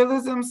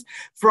materialisms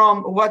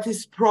from what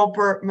is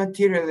proper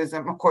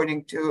materialism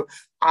according to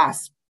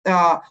us.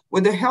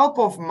 With the help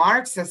of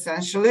Marx,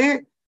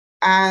 essentially,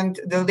 and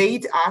the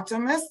late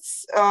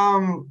atomists,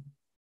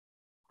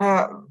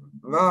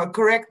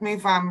 correct me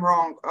if I'm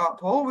wrong,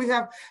 Paul, we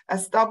have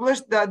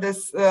established that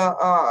this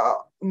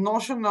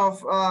notion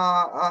of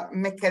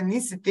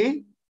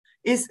mechanicity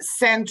is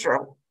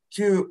central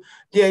to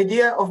the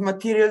idea of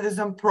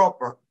materialism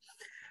proper.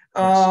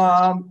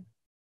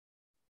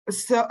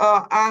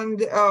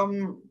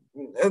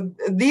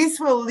 This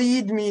will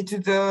lead me to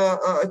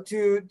the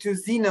to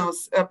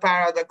Zeno's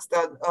paradox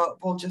that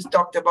Paul just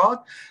talked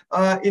about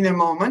in a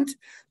moment.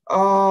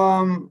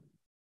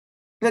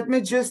 Let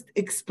me just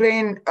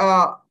explain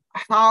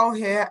how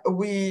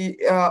we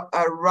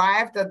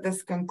arrived at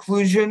this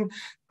conclusion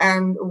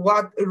and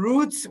what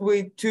routes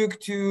we took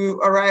to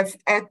arrive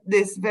at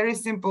this very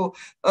simple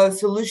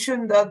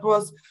solution that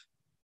was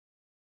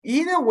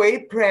in a way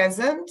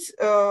present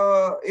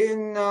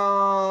in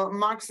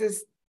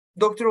Marx's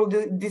doctoral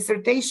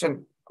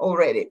dissertation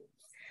already.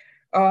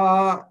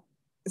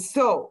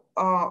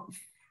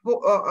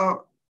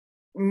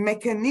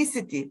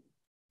 Mechanicity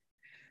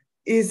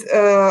is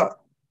the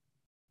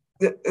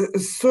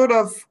sort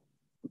of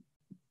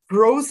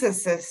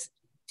processes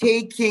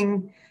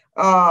taking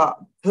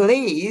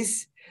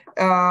place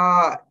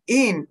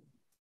in,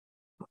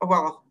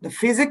 well, the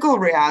physical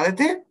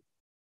reality.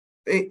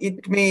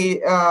 It may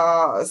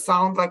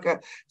sound like a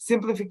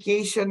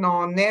simplification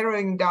or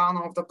narrowing down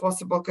of the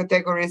possible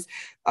categories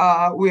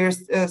we're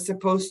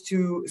supposed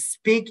to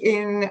speak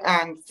in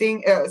and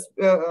think,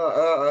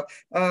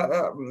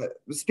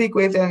 speak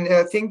with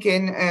and think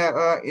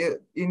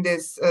in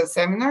this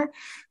seminar.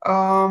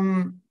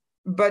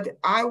 But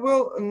I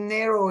will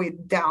narrow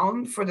it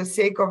down for the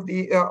sake of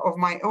of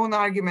my own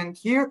argument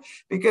here,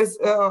 because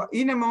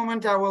in a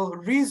moment I will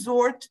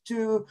resort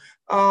to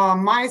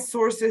my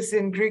sources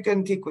in Greek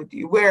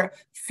antiquity, where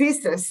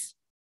physis,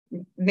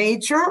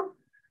 nature,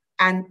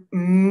 and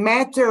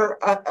matter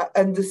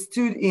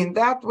understood in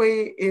that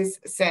way is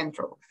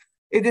central.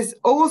 It is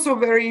also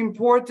very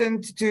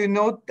important to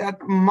note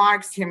that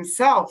Marx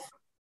himself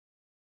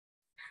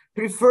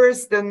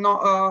prefers the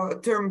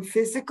term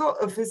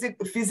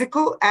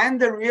physical and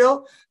the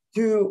real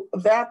to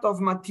that of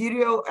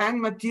material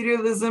and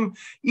materialism,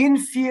 in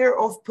fear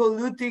of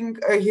polluting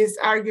his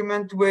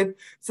argument with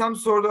some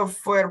sort of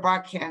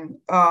Feuerbachian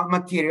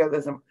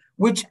materialism,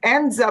 which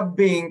ends up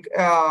being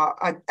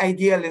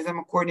idealism,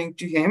 according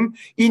to him,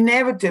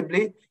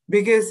 inevitably,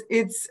 because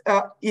it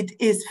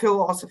is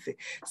philosophy.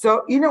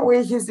 So in a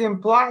way, he's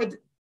implied,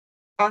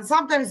 and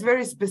sometimes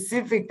very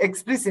specific,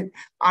 explicit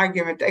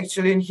argument,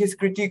 actually, in his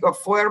critique of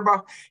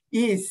Feuerbach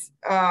is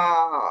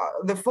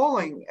the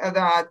following,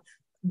 that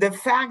the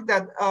fact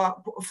that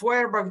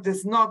Feuerbach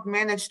does not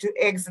manage to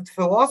exit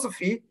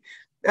philosophy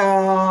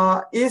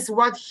is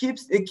what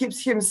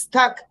keeps him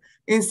stuck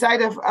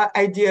inside of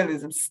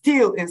idealism,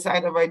 still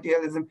inside of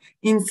idealism,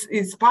 in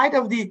spite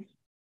of the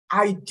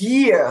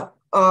idea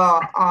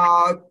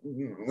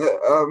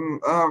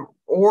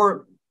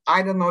or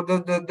I don't know,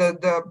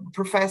 the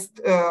professed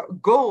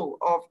goal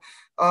of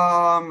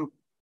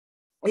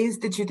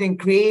instituting,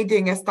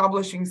 creating,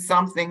 establishing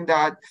something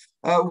that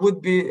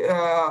would be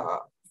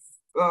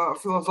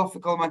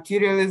philosophical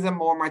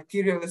materialism or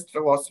materialist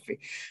philosophy.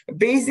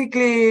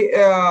 Basically,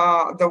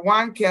 the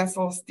one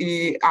cancels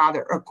the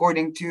other,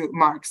 according to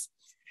Marx.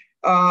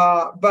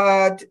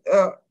 But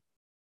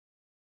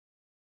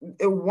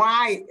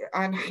why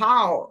and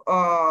how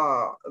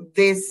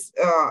this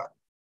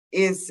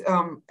is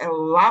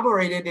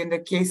elaborated in the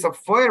case of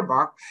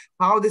Feuerbach,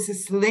 how this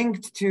is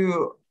linked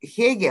to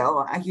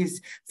Hegel, his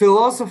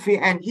philosophy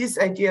and his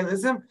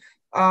idealism,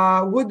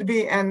 would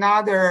be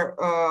another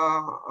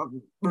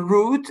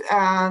route,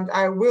 and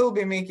I will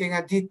be making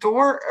a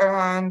detour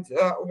and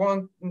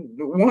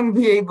won't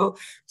be able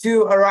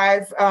to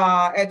arrive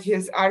at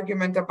his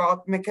argument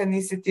about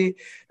mechanicity,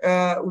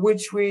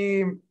 which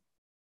we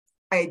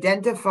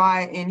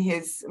identify in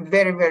his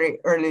very, very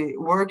early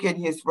work, in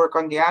his work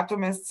on the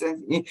atomists,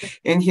 and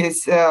in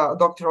his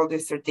doctoral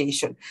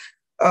dissertation.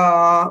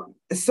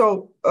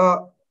 So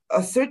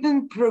a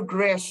certain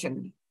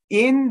progression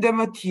in the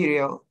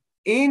material,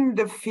 in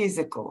the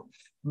physical,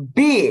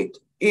 be it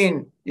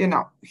in,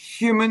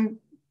 human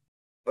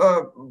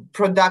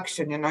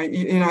production,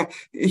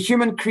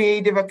 human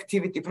creative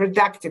activity,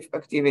 productive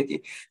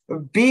activity,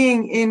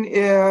 being in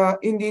the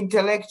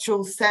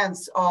intellectual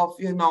sense of,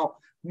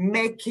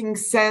 making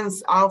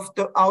sense out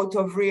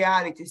of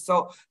reality.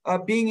 So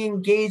being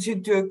engaged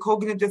into a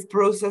cognitive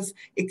process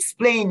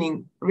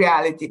explaining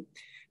reality,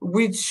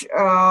 which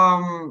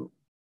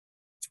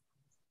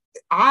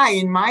I,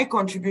 in my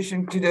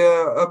contribution to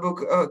the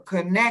book,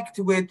 connect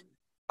with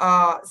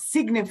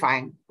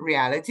signifying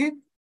reality.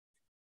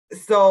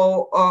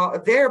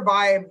 So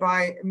thereby,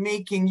 by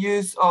making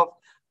use of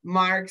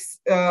Marx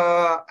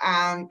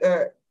and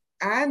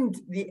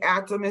the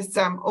atomists,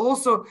 I'm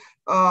also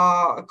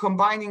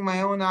combining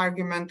my own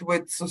argument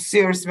with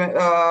Saussure's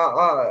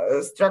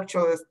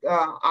structuralist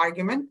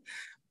argument,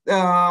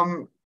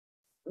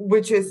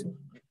 which is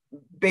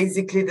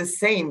basically the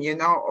same,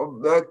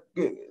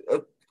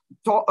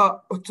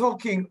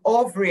 talking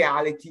of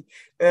reality,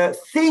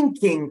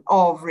 thinking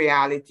of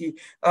reality,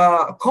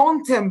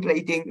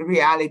 contemplating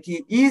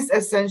reality is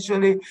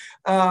essentially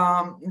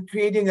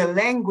creating a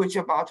language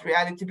about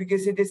reality,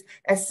 because it is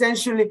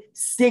essentially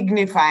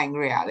signifying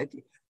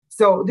reality.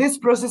 So this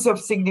process of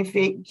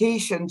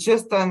signification,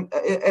 just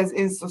as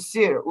in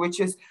Saussure, which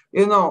is,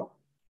 a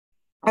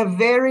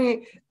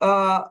very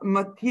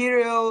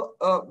material,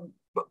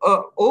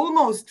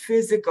 almost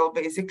physical,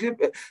 basically.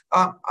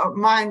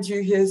 Mind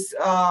you, his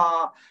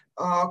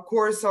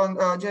course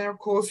on general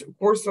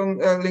course on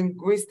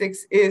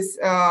linguistics is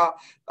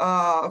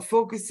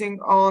focusing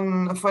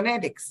on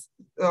phonetics.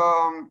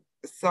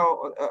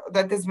 So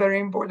that is very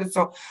important.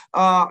 So,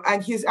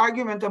 and his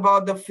argument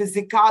about the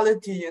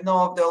physicality,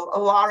 of the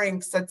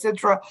larynx,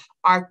 etc.,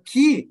 are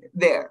key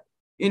there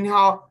in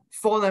how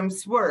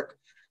phonemes work.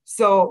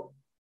 So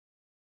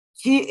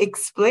he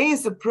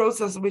explains a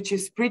process which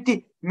is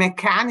pretty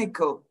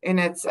mechanical in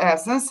its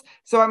essence.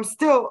 So I'm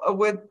still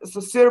with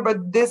Saussure,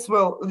 but this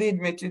will lead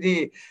me to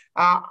the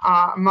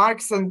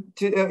Marx and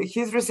to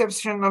his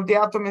reception of the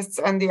atomists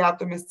and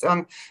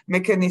on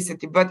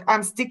mechanicity. But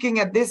I'm sticking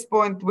at this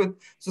point with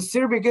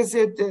Saussure because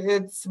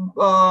it's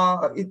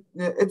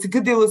a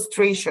good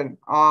illustration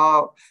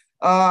of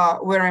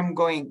where I'm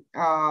going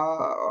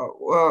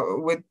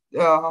with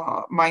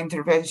my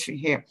intervention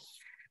here.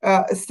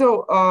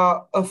 So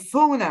a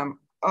phoneme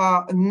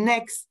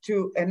next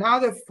to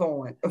another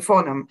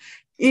phoneme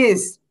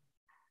is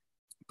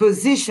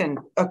positioned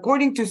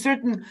according to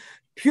certain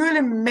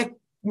purely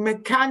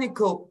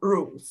mechanical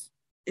rules.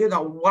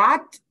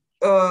 What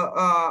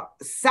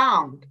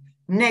sound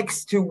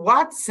next to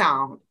what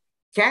sound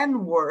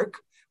can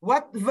work,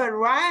 what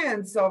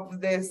variants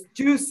of these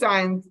two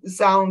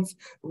sounds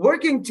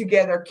working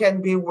together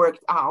can be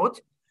worked out.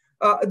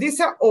 These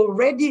are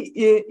already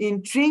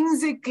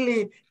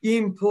intrinsically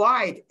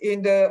implied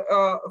in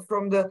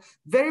from the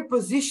very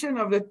position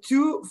of the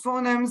two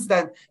phonemes,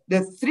 that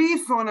the three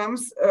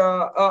phonemes,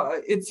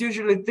 it's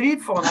usually three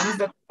phonemes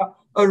that are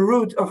a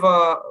root of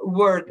a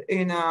word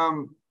in,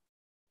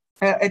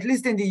 at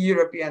least in the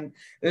European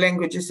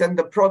languages and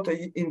the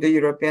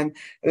Proto-Indo-European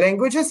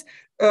languages.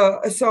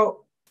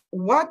 So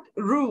what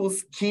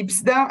rules keep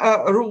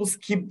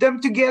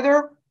them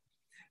together?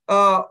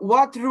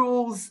 What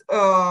rules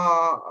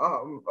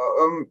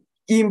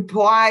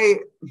imply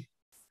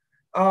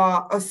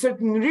a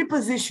certain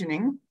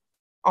repositioning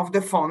of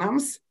the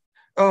phonemes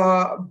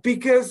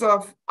because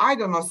of, I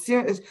don't know,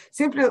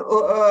 simply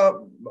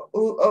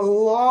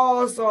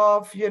laws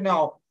of,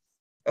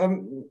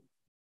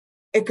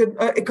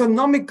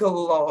 economical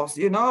laws,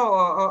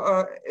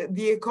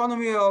 the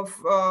economy of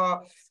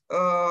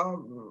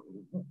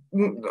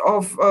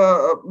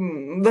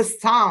the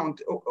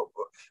sound,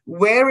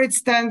 where it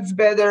stands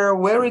better,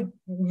 where it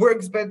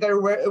works better,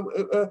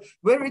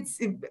 where it's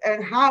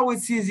and how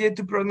it's easier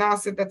to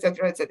pronounce it,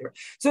 etc., etc.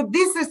 So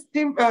these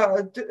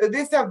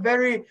are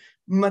very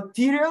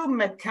material,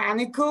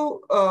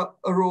 mechanical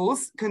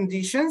rules,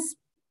 conditions.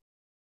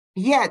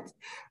 Yet,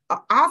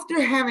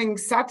 after having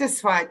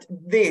satisfied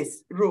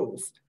these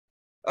rules,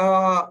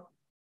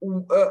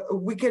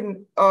 we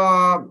can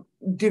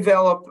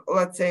develop,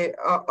 let's say,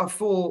 a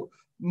full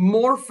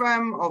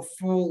morpheme, a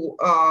full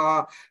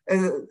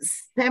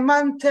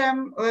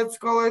semanteme, let's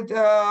call it.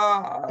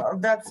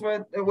 That's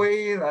what the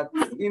way that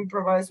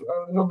improvise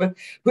a little bit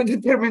with the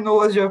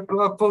terminology of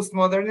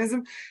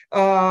postmodernism.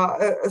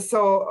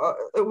 So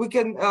we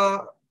can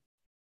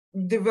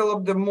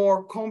develop the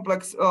more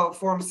complex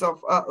forms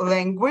of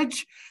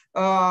language,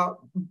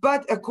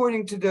 but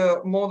according to the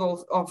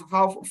models of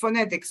how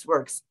phonetics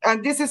works.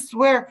 And this is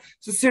where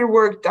Saussure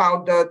worked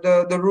out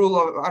the rule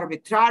of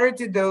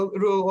arbitrarity, the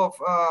rule of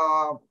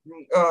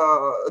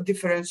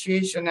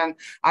differentiation and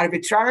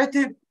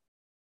arbitrarity.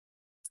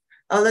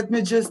 Let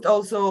me just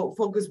also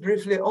focus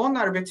briefly on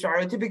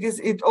arbitrarity, because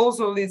it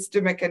also leads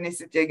to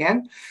mechanicity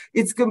again.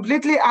 It's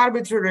completely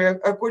arbitrary,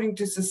 according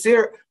to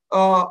Saussure,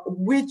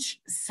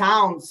 which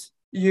sounds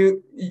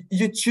you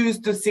choose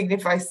to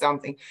signify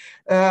something.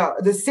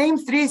 The same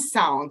three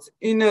sounds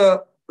in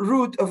a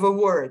root of a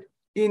word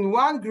in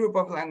one group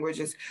of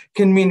languages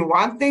can mean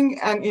one thing,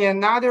 and in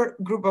another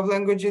group of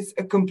languages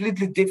a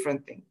completely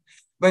different thing.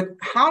 But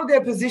how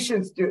they're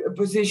positioned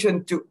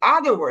to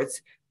other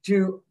words,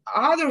 to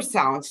other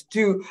sounds,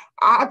 to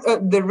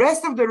the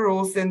rest of the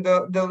rules in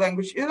the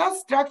language, is not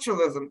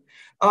structuralism.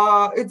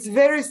 It's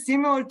very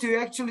similar to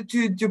actually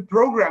to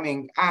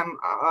programming, I'm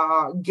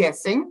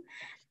guessing,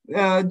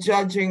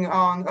 judging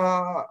on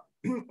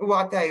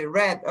what I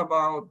read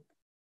about,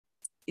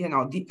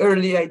 the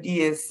early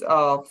ideas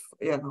of,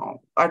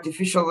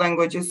 artificial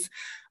languages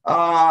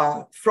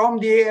from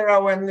the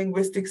era when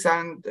linguistics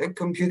and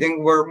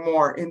computing were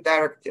more in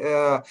direct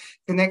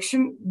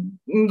connection.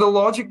 The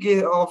logic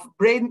of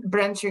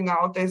branching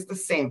out is the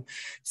same.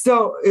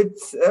 So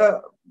it's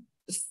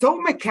so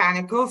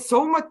mechanical,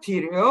 so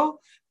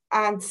material,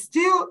 and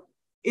still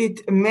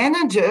it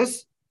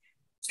manages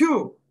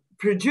to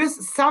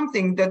produce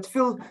something that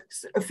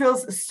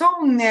feels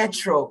so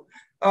natural,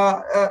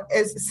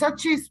 as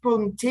such a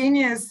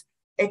spontaneous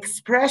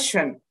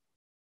expression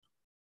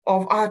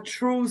of our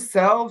true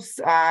selves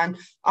and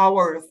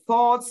our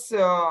thoughts,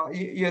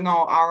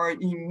 our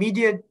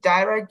immediate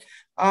direct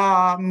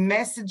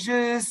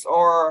messages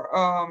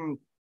or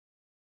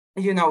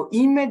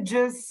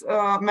images,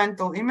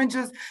 mental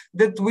images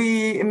that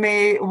we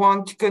may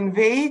want to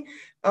convey.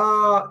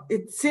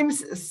 It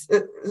seems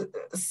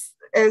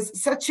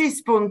as such a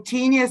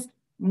spontaneous,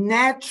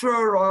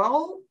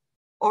 natural,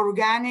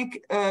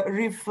 organic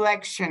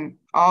reflection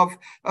of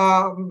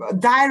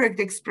direct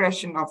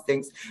expression of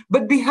things.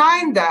 But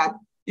behind that,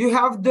 you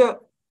have the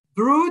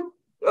brute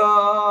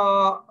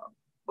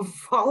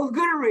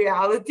vulgar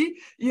reality,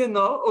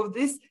 of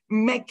this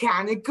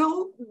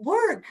mechanical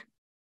work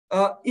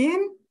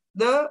in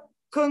the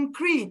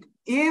concrete,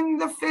 in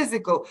the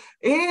physical,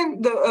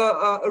 in the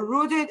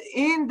rooted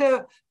in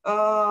the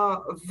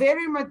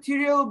very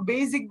material,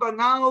 basic,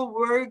 banal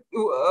work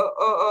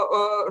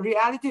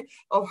reality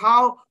of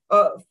how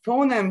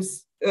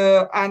phonemes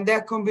and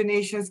their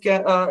combinations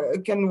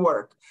can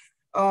work,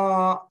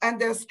 and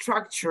their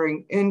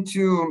structuring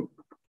into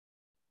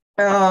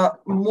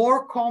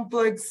more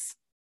complex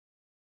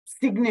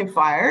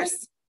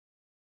signifiers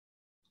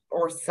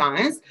or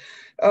signs.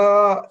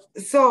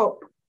 So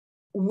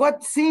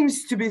what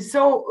seems to be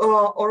so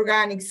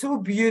organic, so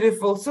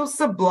beautiful, so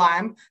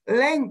sublime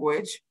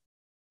language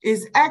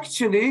is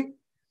actually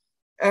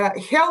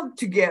held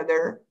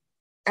together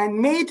and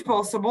made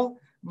possible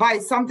by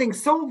something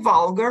so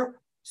vulgar,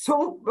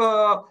 so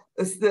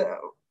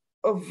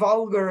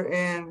vulgar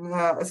in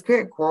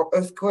scare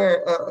quotes,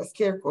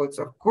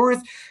 of course,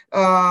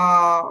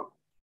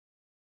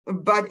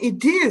 but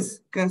it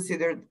is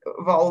considered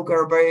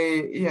vulgar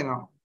by,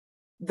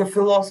 the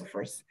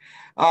philosophers.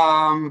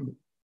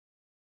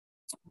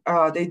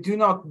 They do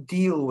not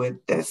deal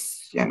with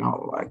this,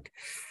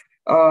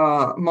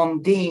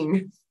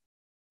 mundane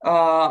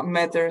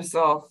matters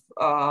of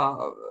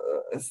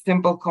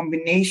simple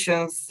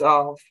combinations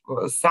of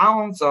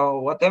sounds or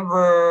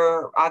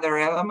whatever other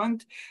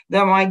element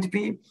there might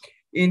be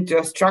into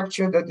a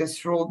structure that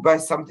is ruled by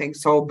something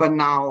so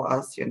banal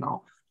as,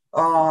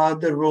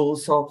 the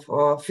rules of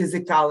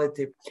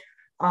physicality.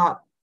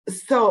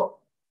 So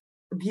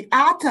the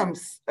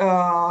atoms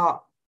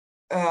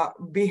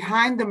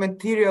behind the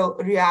material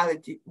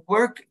reality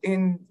work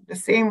in the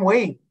same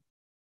way,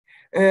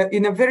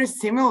 in a very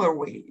similar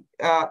way.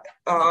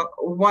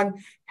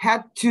 One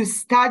had to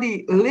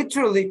study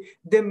literally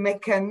the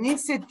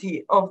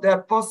mechanicity of the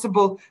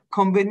possible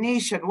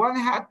combination. One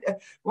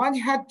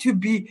had to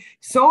be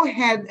so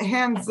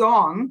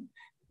hands-on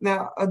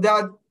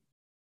that,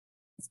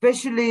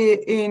 especially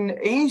in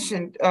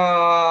ancient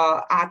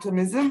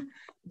atomism,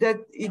 that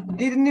it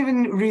didn't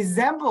even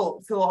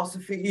resemble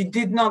philosophy. It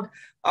did not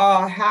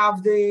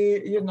have the,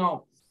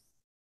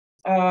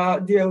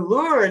 the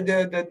allure,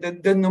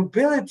 the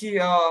nobility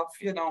of,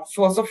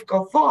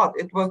 philosophical thought.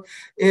 It was,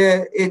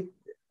 it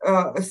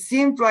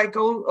seemed like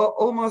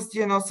almost,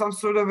 some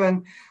sort of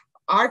an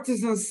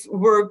artisan's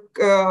work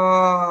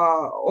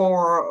or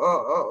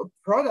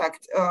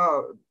product,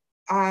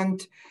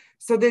 and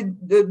so they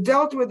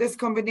dealt with these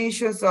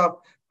combinations of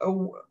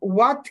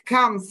what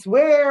comes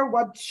where,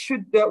 what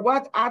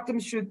atom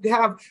should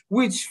have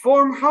which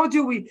form. How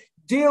do we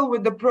deal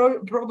with the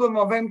problem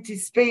of empty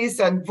space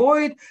and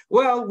void?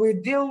 Well, we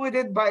deal with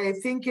it by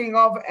thinking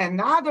of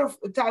another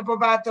type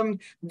of atom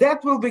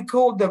that will be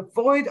called the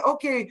void.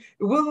 Okay,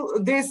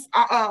 will this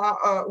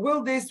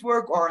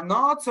work or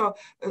not? So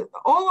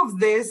all of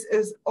this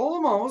is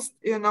almost,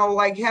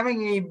 like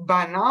having a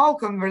banal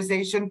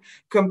conversation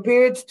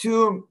compared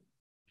to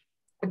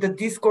the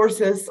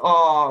discourses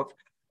of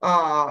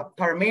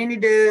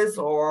Parmenides,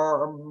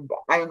 or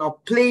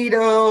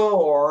Plato,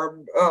 or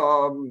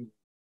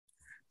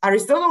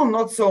Aristotle.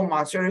 Not so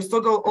much.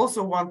 Aristotle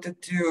also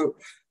wanted to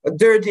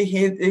dirty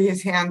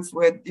his hands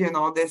with,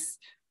 this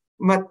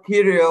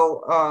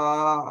material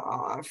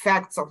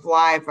facts of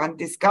life and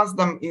discuss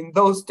them in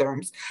those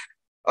terms.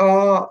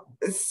 So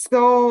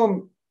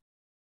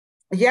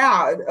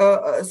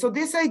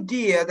this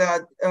idea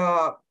that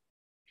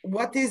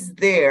what is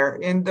there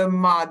in the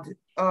mud,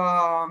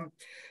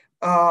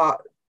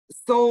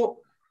 so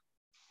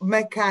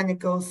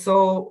mechanical,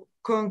 so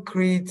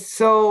concrete,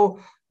 so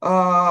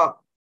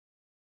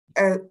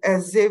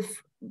as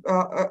if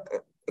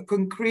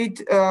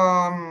concrete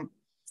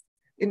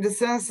in the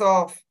sense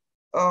of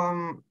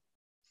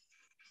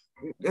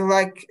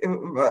like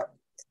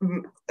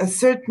a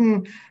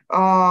certain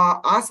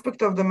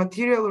aspect of the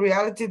material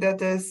reality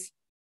that is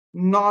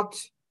not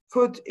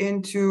put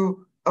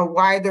into a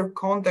wider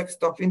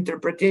context of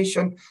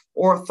interpretation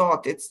or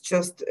thought. It's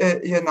just,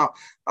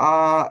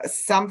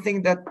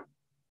 something that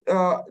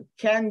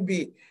can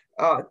be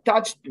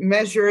touched,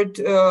 measured,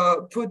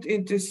 put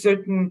into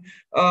certain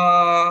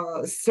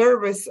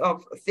service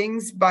of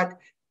things, but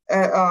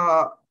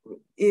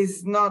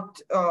is not,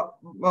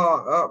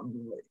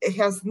 it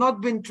has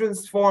not been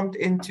transformed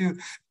into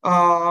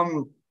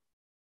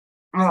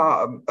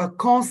a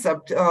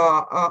concept,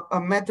 a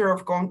matter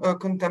of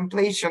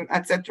contemplation,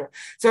 etc.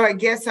 So I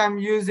guess I'm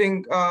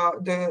using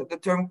the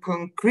term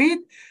concrete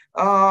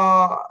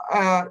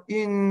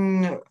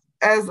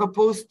as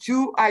opposed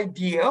to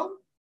ideal,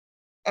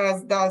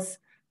 as does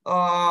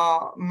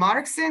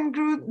Marx and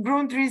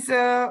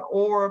Grundrisse,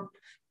 or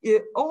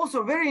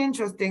also very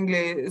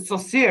interestingly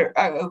Saussure,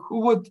 who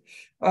would,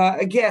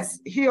 I guess,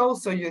 he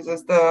also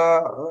uses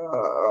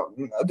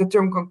the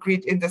term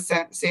concrete in the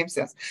same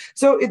sense.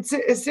 So it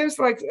seems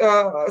like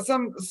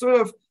some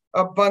sort of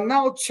a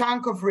banal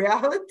chunk of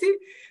reality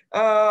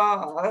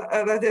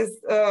that is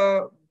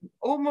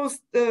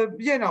almost,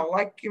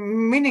 like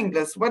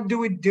meaningless. What do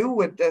we do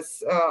with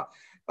this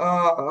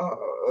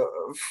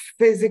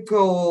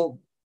physical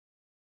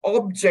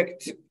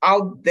object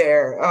out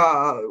there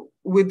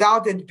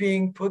without it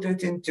being put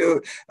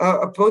into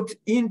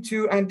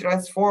and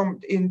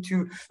transformed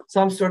into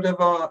some sort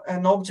of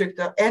an object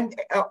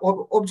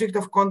object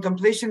of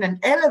contemplation and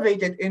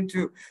elevated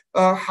into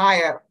a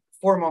higher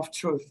form of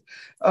truth.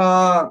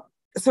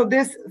 So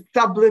this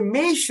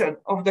sublimation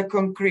of the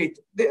concrete,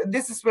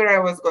 this is where I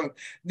was going.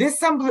 This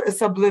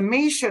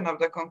sublimation of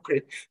the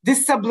concrete,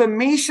 this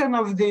sublimation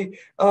of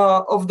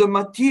the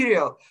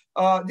material,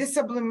 this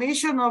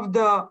sublimation of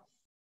the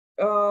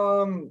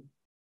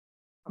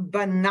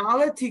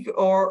banality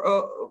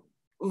or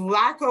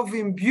lack of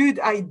imbued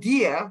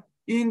idea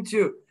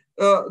into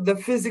the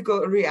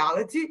physical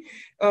reality.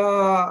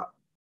 All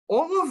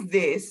of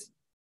this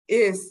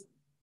is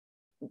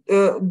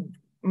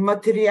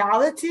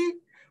materiality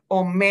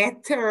or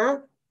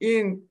matter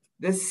in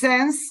the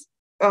sense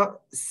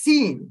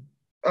seen,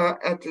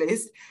 at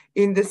least,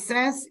 in the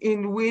sense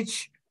in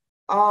which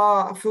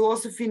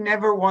philosophy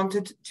never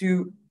wanted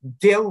to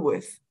deal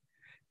with.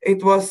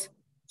 It was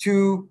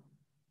too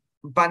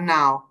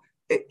banal.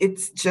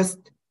 It's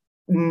just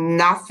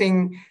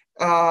nothing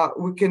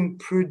we can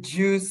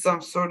produce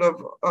some sort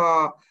of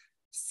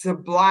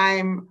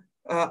sublime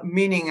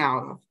meaning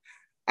out of.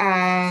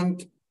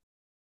 And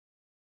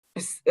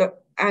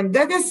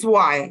that is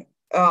why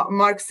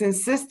Marx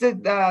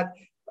insisted that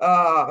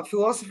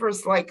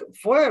philosophers like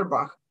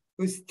Feuerbach,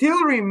 who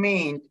still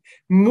remained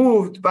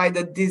moved by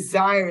the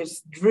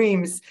desires,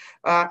 dreams,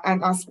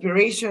 and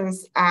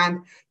aspirations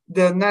and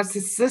the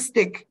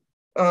narcissistic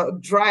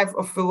drive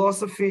of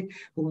philosophy,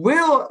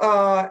 will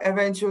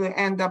eventually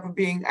end up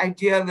being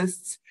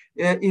idealists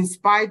in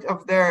spite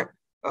of their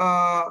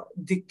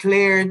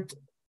declared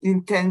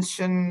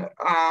intention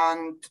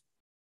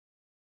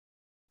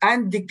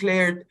and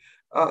declared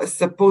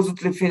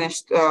supposedly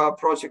finished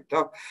project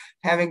of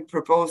having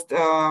proposed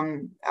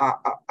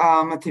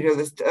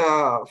materialist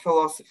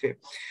philosophy.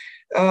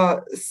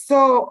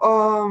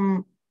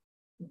 So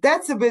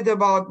that's a bit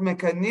about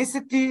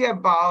mechanicity,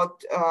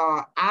 about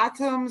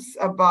atoms,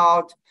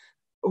 about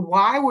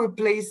why we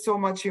place so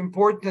much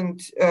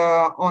importance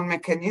on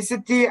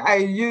mechanicity. I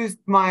used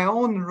my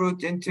own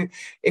route into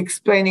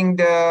explaining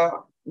the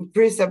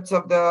precepts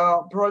of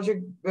the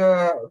project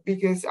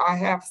because I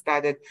have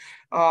studied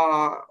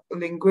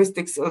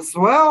linguistics as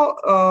well,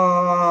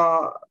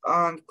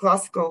 and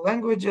classical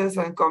languages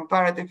and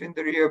comparative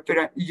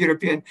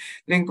Indo-European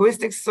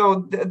linguistics.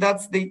 So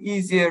that's the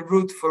easier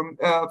route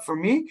for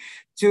me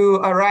to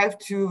arrive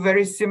to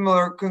very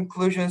similar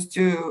conclusions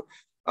to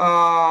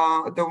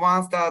the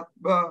ones that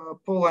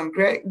Paul and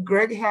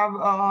Greg have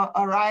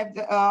arrived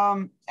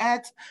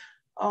at.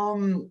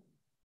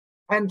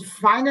 And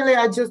finally,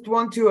 I just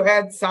want to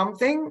add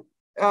something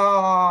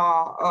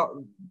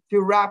to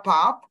wrap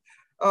up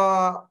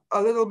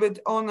a little bit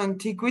on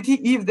antiquity,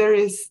 if there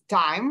is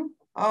time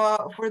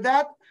for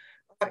that.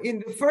 In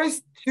the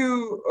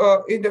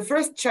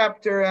first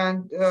chapter,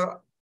 and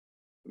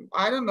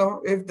I don't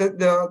know if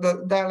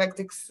the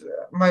dialectics,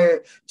 my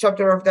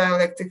chapter of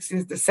dialectics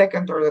is the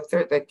second or the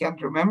third, I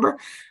can't remember.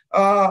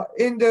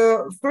 In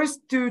the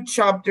first two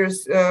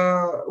chapters,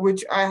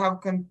 which I have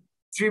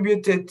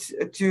contributed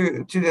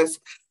to this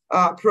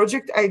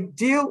project, I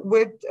deal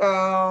with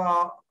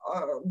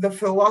the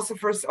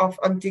philosophers of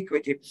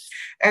antiquity,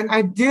 and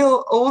I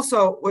deal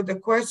also with the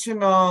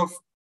question of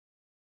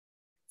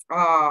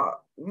I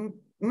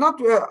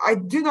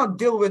do not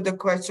deal with the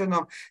question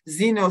of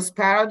Zeno's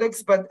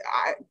paradox, but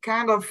I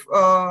kind of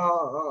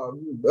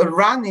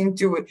run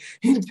into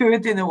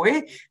it in a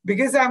way,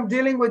 because I'm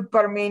dealing with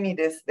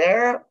Parmenides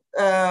there.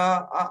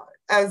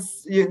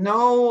 As you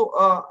know,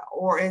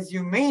 or as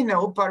you may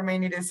know,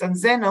 Parmenides and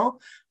Zeno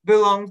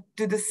belong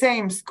to the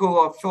same school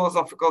of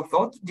philosophical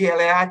thought, the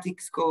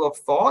Eleatic school of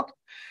thought,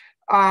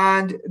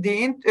 and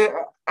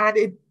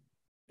it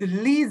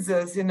leads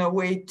us in a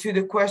way to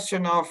the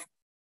question of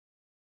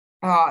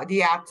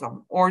the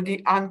atom or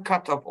the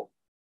uncuttable.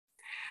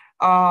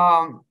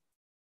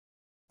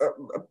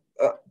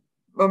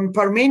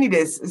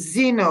 Parmenides,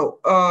 Zeno,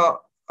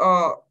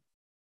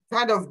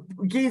 kind of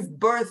gave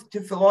birth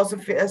to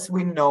philosophy as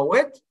we know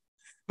it,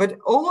 but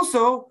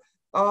also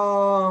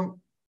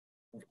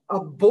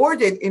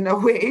aborted in a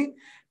way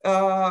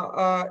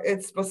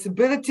its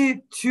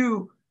possibility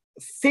to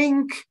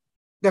think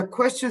the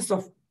questions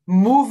of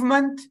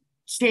movement,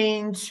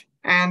 change,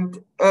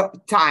 and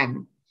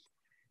time.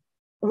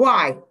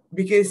 Why?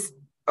 Because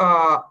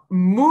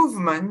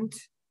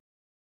movement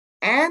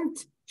and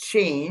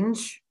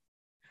change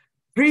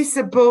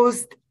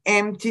presupposed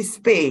empty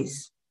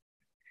space.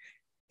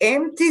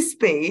 Empty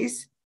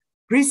space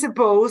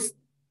presupposed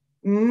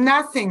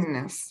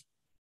nothingness.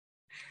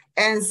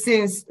 And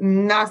since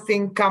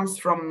nothing comes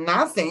from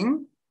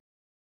nothing,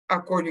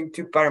 according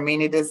to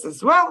Parmenides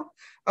as well,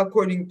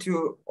 according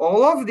to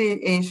all of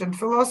the ancient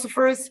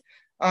philosophers,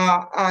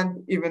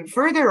 and even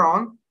further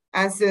on,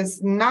 and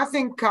since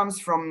nothing comes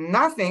from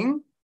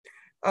nothing,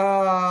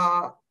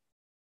 as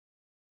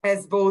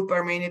both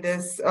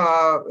Parmenides,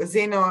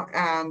 Zeno,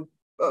 and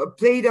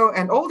Plato,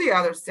 and all the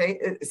others say,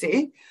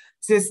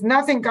 since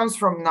nothing comes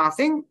from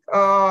nothing,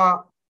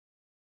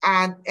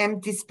 and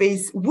empty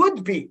space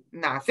would be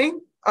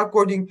nothing,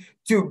 according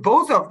to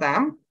both of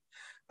them,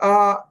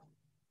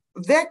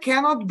 there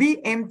cannot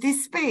be empty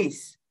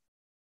space.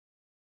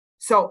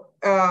 So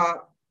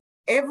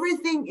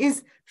everything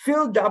is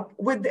filled up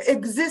with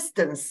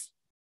existence.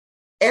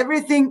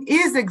 Everything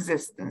is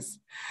existence.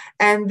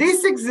 And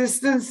this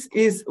existence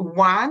is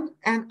one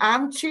and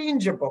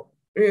unchangeable.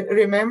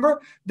 Remember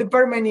the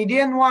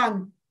Parmenidean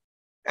one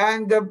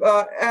and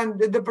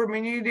the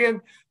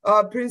Parmenidean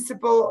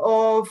principle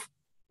of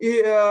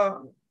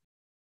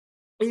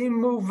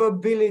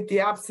immovability,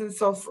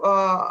 absence of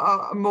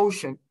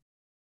motion.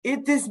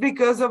 It is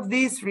because of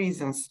these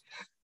reasons.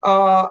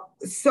 That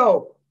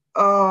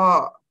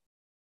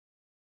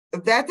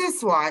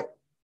is why,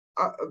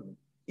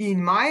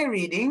 in my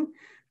reading,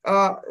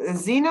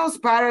 Zeno's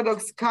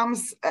paradox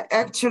comes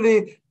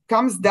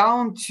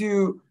down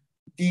to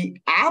the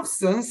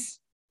absence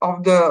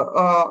of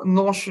the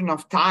notion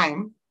of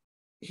time.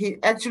 He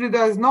actually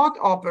does not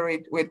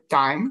operate with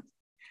time.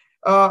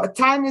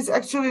 Time is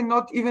actually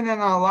not even an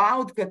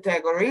allowed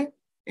category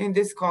in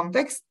this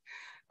context,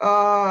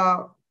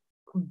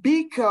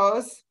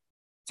 because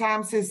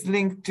time is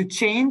linked to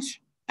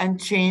change, and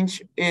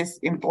change is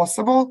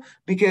impossible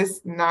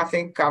because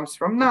nothing comes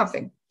from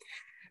nothing.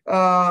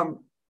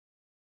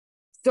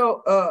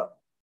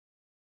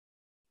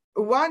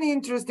 One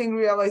interesting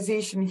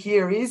realization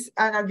here is,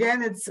 and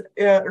again, it's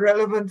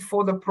relevant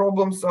for the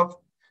problems of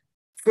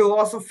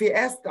philosophy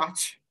as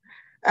such,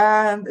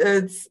 and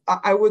it's,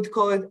 I would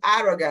call it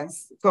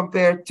arrogance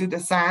compared to the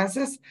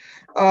sciences,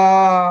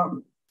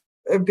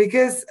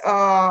 because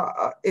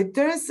it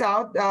turns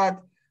out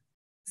that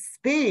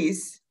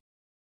space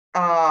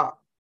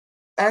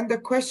and the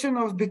question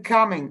of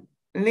becoming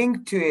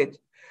linked to it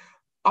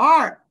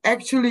are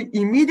actually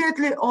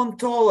immediately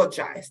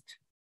ontologized.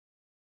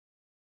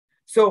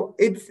 So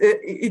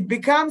it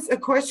becomes a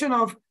question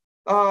of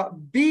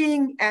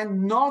being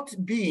and not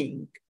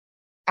being,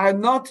 and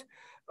not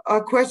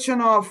a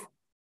question of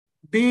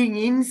being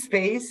in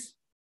space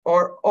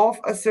or of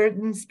a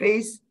certain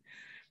space.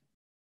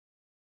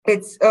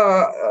 It's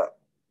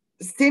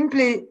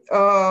simply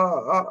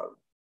so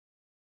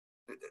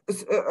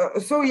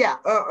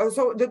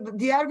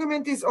the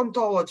argument is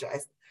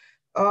ontologized.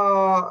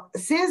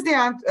 Since the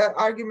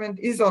argument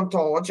is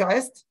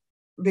ontologized,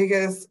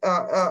 because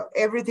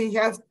everything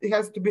has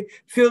to be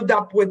filled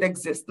up with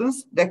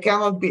existence, there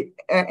cannot be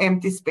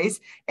empty space.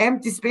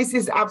 Empty space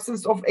is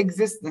absence of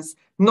existence,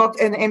 not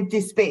an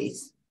empty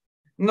space,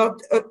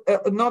 not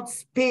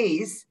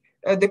space.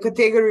 The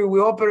category we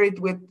operate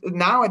with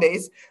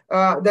nowadays,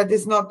 that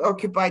is not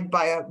occupied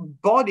by a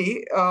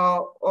body,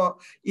 or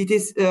it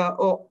is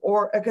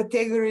or a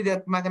category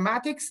that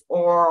mathematics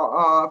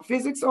or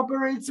physics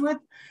operates with.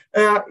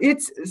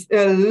 It's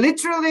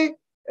literally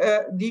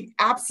the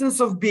absence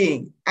of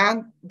being,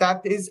 and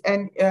that is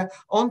an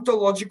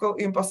ontological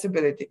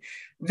impossibility.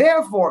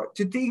 Therefore,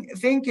 to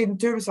think in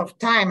terms of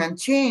time and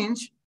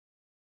change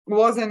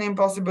was an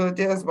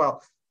impossibility as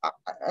well.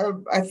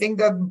 I think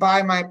that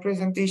by my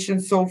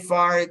presentation so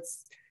far, it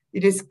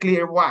is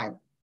clear why.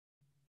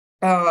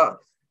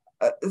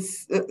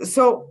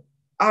 So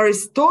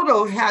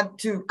Aristotle had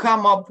to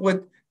come up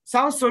with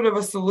some sort of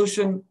a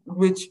solution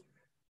which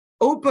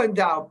opened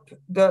up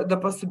the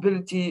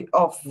possibility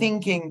of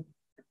thinking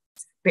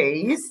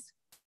space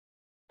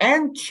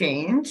and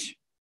change,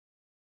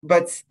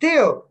 but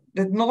still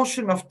the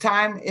notion of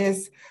time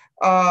is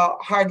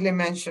hardly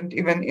mentioned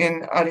even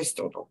in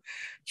Aristotle.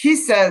 He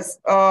says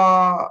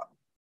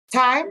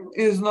time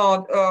is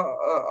not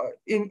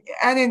in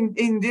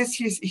this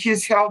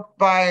he's helped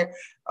by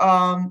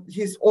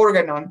his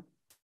organon,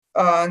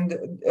 and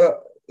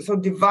so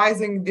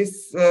devising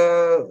this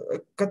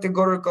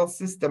categorical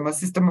system, a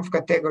system of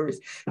categories,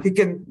 he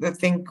can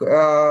think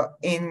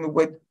in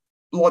with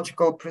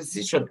logical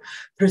precision,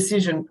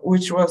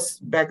 which was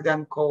back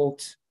then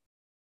called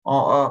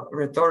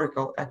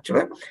rhetorical,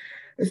 actually.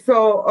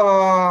 So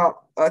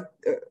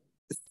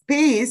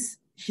space,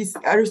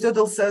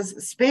 Aristotle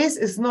says, space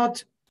is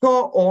not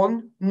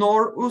toon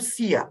nor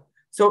ousia.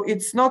 So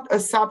it's not a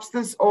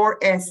substance or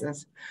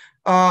essence.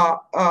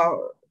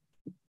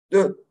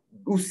 The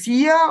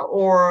ousia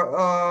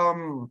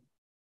or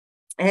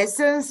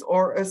essence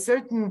or a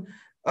certain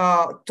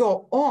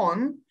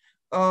toon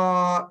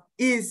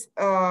is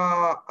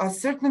a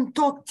certain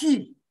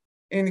toti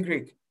in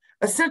Greek,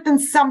 a certain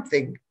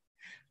something.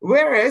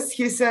 Whereas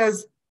he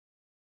says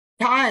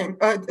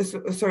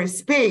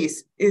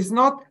space is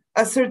not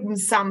a certain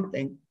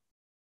something.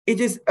 It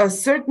is a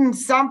certain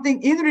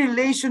something in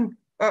relation,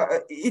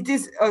 it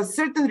is a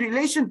certain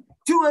relation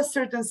to a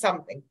certain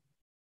something.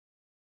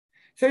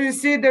 So you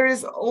see, there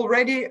is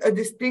already a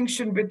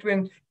distinction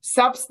between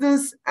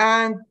substance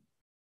and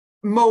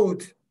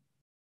mode,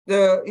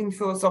 in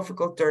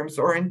philosophical terms,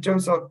 or in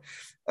terms of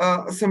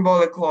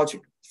symbolic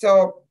logic.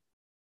 So,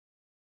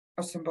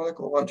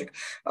 symbolical logic.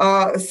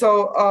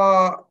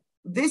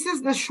 This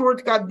is the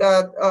shortcut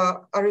that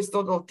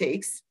Aristotle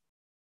takes,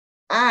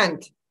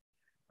 and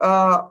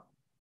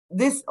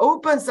this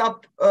opens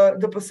up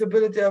the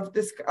possibility of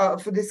this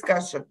for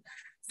discussion.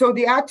 So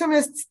the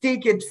atomists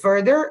take it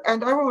further,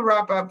 and I will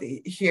wrap up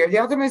here. The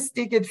atomists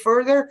take it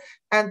further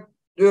and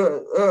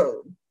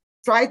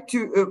try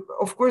to,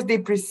 of course, they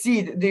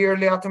precede the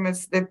early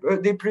atomists,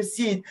 they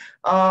precede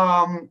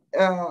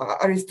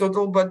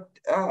Aristotle, but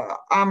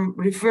I'm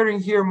referring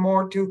here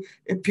more to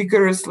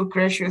Epicurus,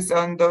 Lucretius,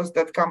 and those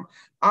that come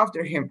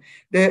after him.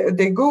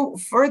 They go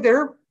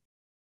further,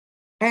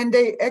 and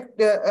they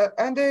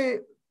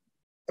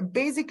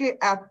basically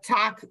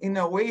attack, in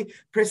a way,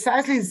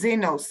 precisely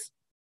Zeno's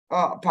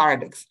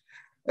paradox.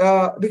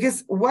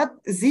 Because what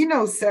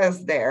Zeno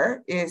says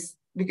there is,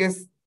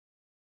 because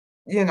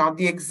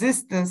the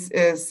existence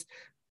is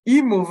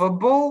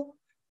immovable,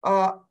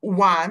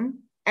 one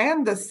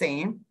and the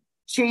same,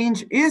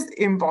 change is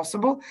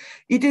impossible,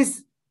 it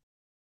is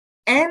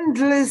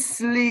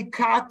endlessly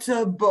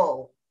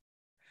cuttable.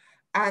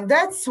 And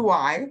that's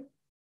why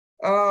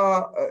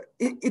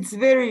it's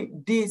very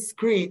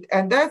discrete.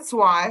 And that's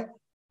why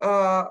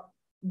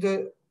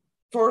the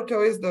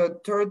tortoise, the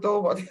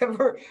turtle,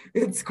 whatever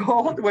it's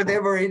called,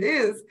 whatever it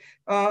is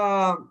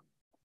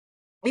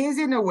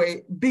in a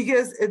way,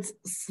 because it's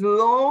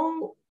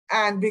slow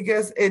and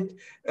because it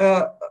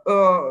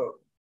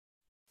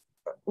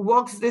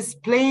walks this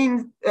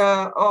plane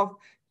of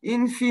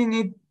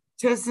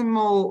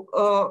infinitesimal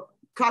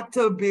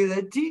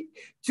cuttability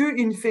to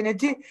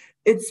infinity,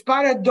 it's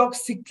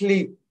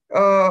paradoxically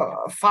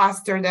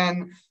faster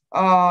than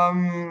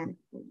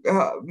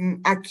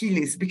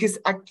Achilles, because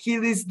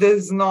Achilles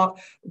does not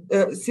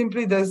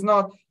simply does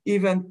not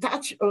even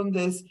touch on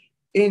this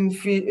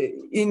infinitely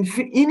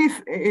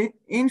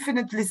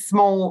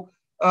small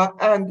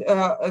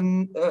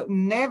and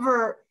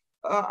never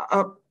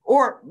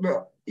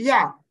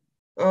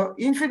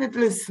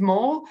infinitely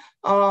small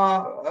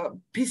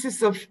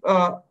pieces of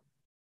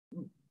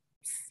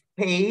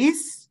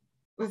space,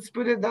 let's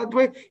put it that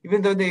way,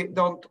 even though they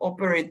don't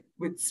operate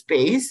with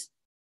space,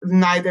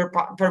 neither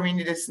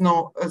Parmenides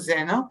nor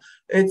Zeno.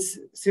 It's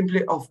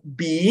simply of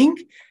being,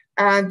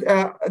 and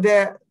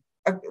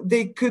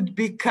they could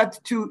be cut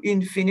to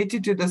infinity,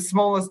 to the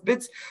smallest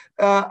bits,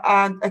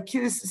 and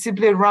Achilles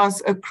simply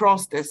runs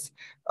across this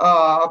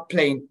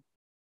plane.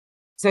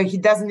 So he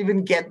doesn't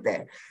even get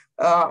there.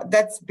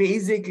 That's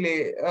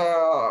basically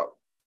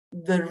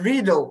the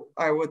riddle,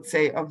 I would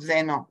say, of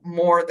Zeno,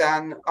 more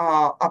than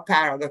a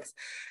paradox.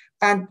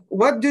 And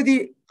what do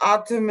the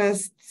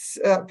atomists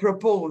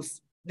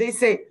propose? They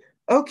say,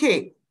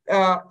 okay,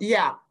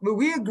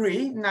 we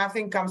agree,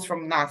 nothing comes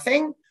from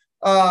nothing.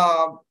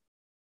 The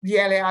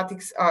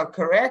Eleatics are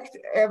correct.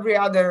 Every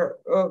other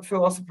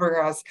philosopher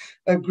has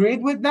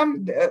agreed with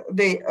them.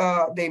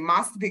 They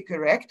must be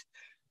correct,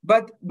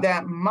 but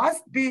there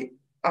must be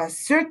a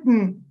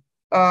certain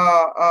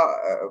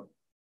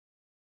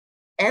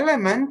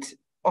element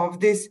of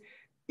this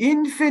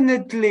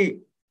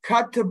infinitely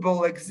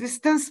cuttable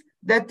existence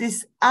that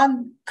is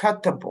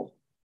uncuttable.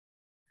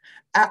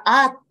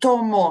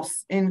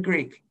 Atomos in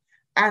Greek,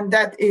 and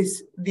that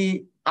is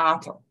the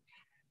atom.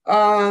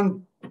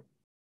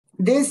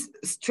 This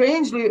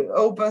strangely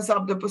opens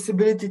up the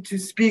possibility to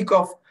speak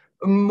of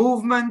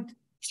movement,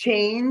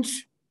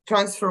 change,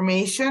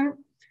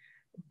 transformation,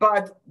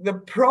 but the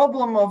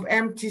problem of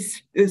empty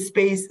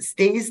space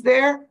stays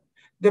there.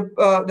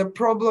 The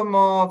problem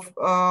of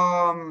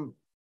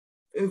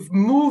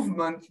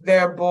movement,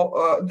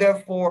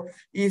 therefore,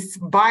 is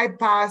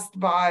bypassed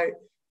by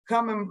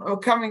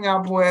coming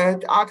up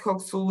with ad hoc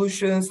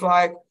solutions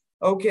like,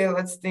 okay,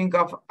 let's think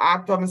of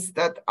atoms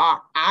that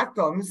are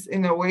atoms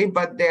in a way,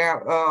 but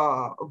they're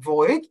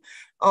void,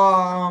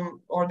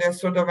 or they're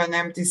sort of an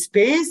empty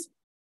space.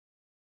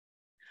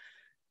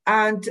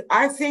 And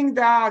I think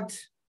that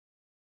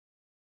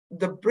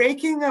the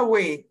breaking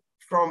away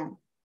from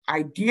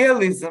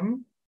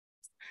idealism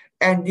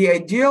and the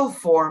ideal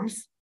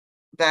forms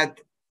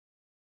that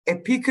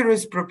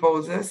Epicurus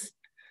proposes,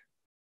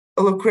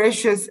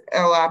 Lucretius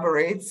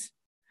elaborates,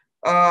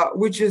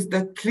 which is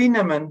the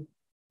klinomon,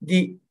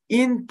 the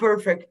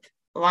imperfect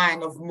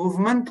line of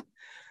movement,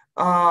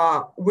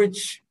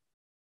 which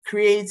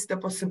creates the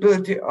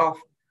possibility of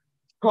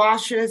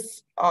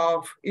clashes,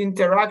 of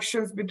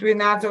interactions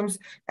between atoms,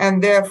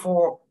 and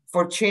therefore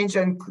for change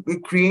and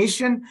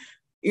creation,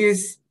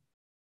 is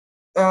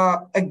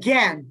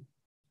again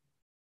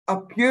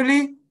a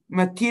purely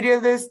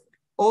materialist,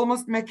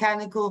 almost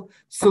mechanical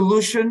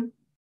solution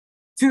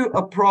to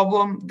a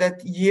problem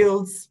that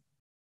yields,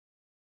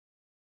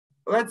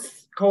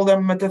 let's call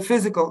them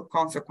metaphysical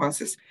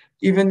consequences,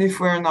 even if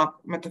we're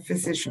not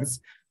metaphysicians.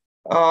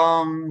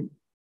 I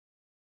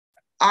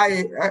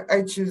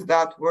choose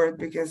that word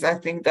because I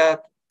think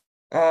that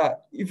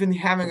even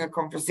having a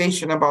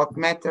conversation about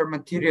matter,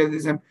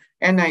 materialism,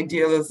 and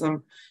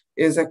idealism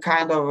is a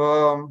kind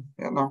of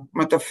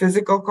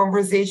metaphysical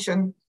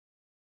conversation,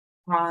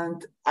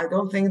 and I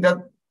don't think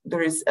that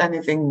there is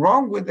anything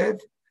wrong with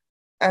it,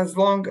 as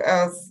long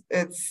as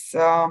it's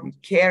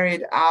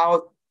carried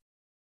out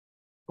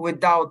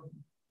without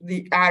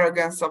the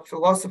arrogance of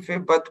philosophy,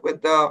 but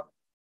with the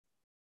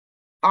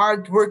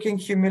hard-working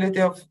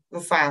humility of the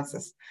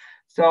sciences.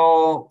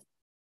 So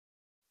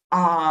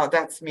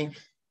that's me.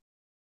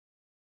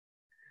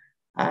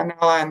 And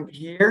I'll end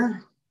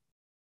here.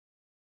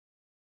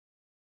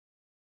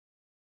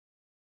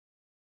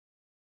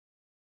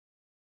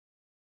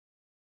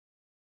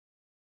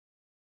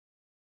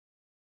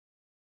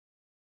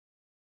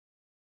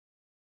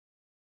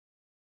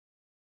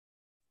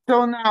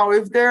 So now,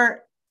 if there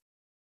are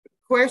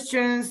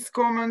questions,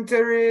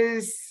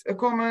 commentaries,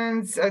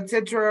 comments,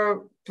 etc.,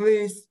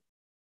 please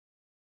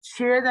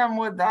share them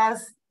with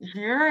us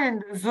here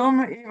in the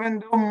Zoom, even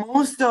though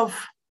most of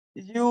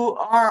you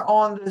are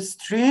on the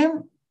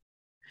stream.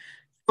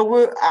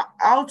 So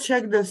I'll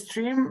check the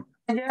stream,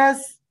 I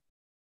guess.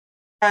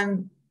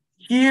 And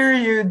here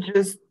you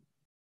just,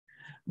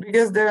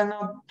 because there are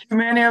not too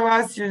many of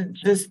us, you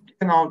just,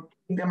 take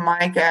the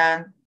mic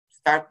and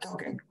start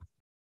talking.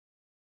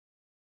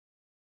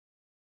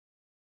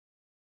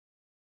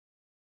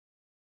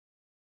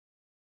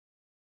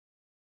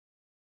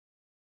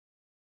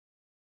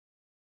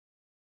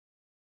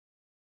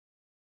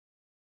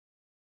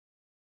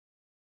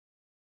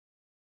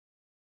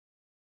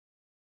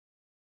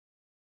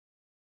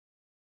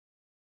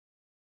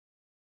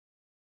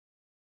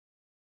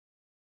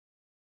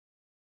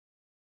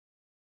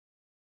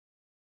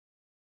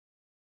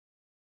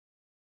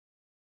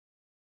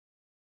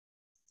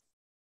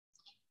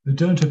 There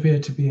don't appear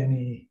to be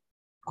any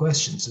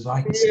questions that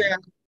I can see. Yeah,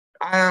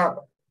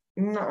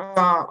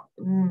 not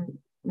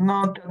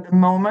at the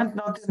moment,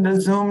 not in the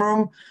Zoom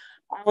room.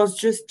 I was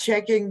just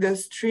checking the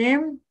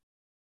stream.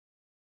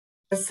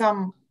 There's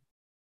some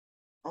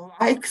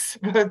likes,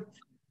 but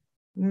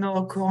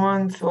no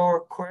comments or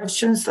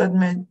questions. Let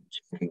me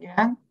check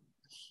again.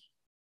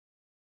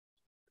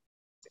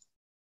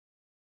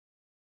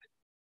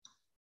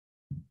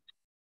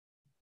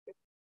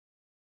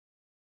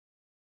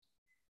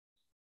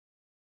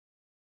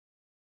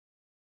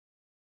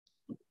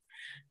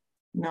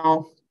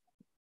 No.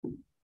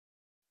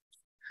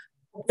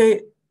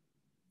 Okay,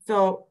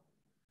 so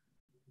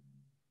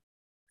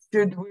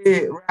should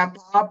we wrap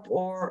up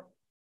or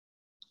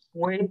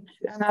wait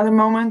another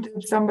moment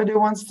if somebody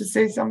wants to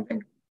say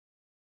something?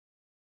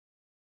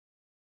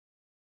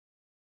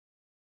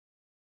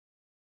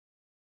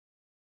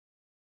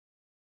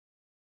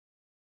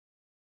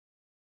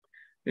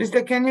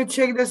 Rista, can you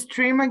check the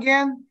stream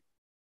again?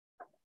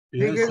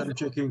 Yes, Because I'm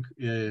checking.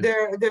 Yeah.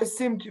 there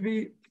seem to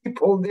be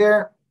people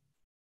there.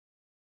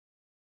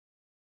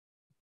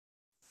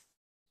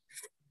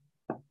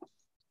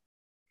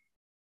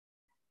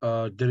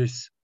 There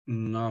is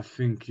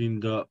nothing in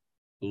the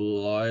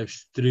live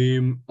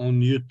stream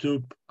on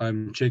YouTube.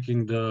 I'm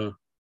checking the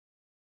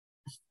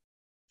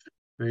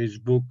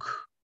Facebook.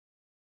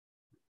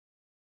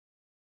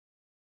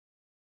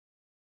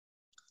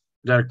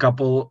 There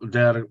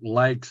are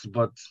likes,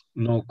 but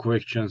no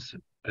questions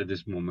at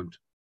this moment.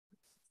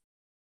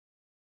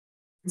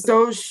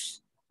 So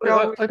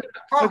I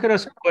could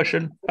ask a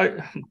question.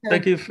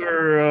 Thank you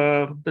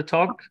for the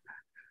talk.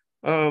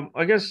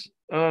 I guess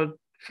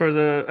for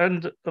the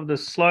end of the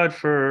slide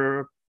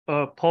for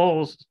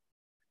Paul's,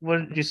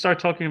 when you start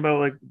talking about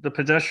like the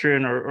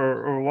pedestrian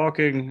or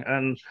walking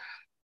and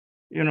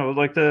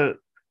like the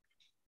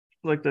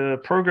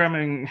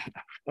programming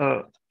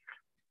of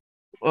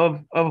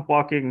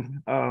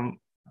walking,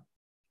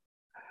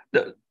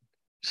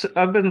 so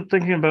I've been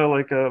thinking about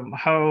like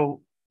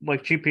how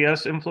like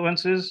GPS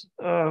influences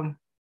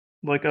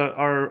like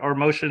our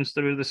motions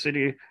through the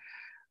city.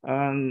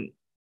 Not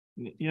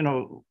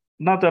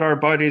that our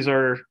bodies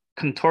are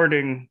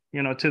contorting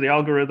to the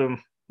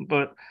algorithm,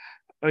 but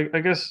I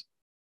guess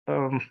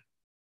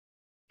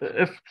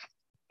if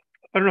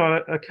I don't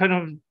know, I kind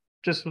of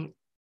just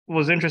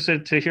was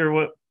interested to hear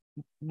what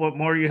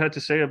more you had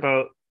to say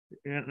about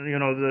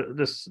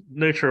this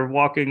nature of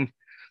walking,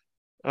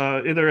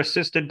 either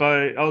assisted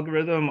by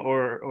algorithm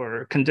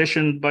or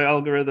conditioned by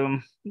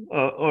algorithm,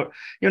 or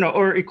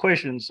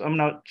equations. I'm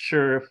not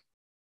sure if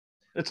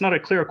it's not a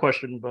clear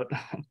question, but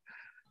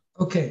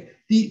okay.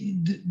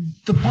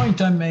 The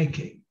point I'm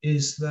making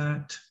is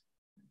that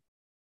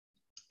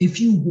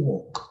if you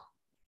walk,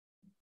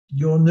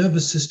 your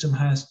nervous system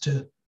has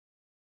to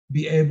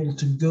be able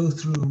to go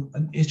through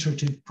an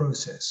iterative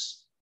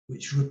process,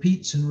 which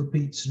repeats and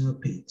repeats and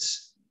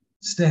repeats,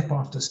 step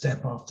after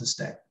step after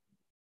step.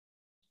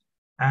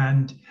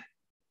 And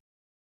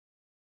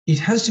it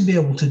has to be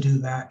able to do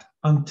that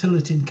until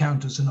it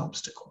encounters an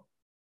obstacle.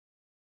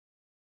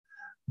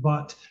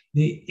 But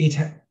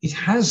it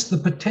has the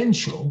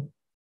potential,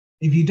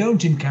 if you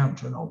don't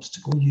encounter an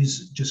obstacle, you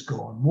just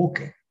go on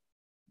walking.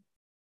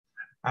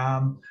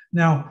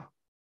 Now,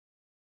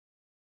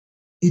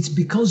 it's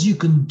because you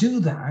can do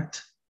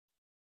that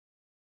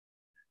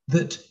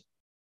that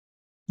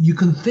you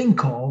can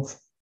think of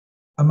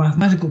a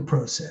mathematical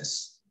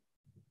process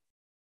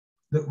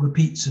that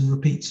repeats and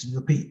repeats and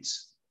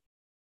repeats.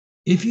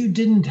 If you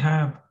didn't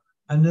have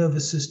a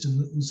nervous system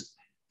that was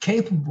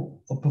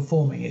capable of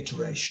performing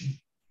iteration,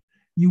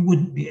 you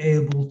wouldn't be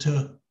able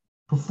to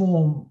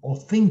perform or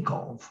think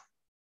of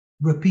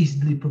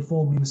repeatedly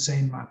performing the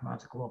same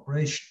mathematical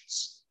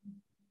operations.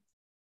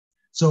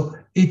 So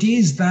it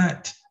is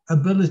that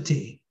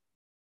ability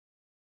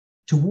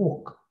to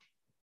walk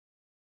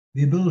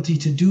the ability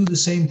to do the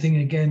same thing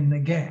again and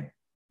again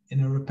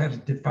in a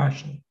repetitive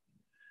fashion,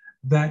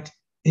 that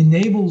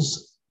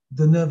enables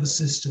the nervous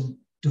system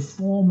to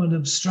form an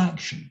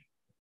abstraction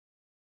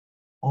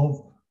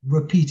of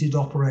repeated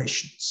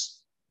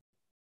operations.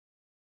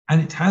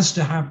 And it has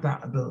to have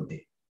that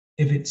ability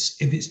if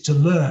it's to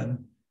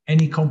learn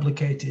any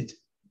complicated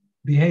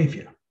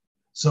behavior.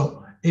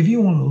 So if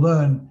you want to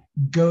learn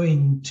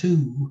going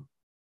to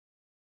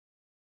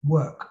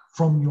work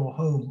from your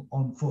home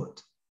on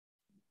foot,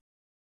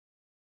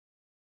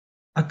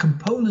 a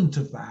component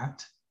of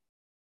that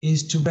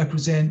is to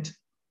represent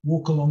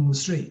walk along the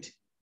street,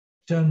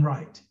 turn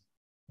right,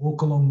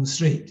 walk along the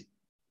street.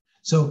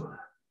 So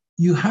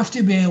you have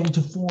to be able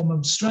to form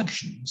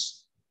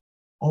abstractions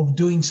of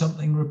doing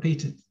something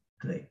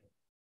repeatedly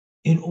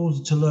in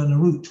order to learn a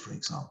route, for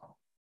example.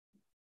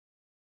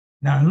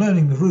 Now, in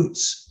learning the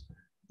routes,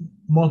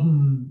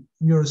 modern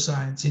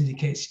neuroscience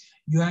indicates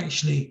you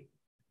actually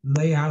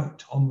lay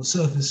out on the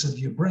surface of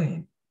your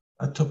brain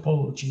a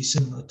topology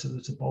similar to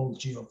the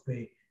topology of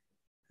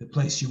the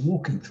place you're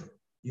walking through.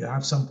 You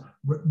have some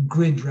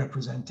grid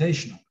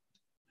representation of it.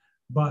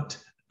 But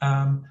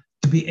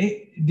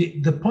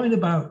the point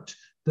about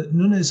that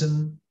Nunes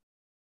and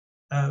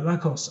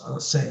Lacoste are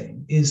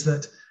saying is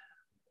that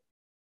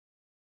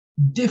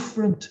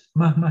different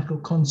mathematical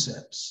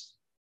concepts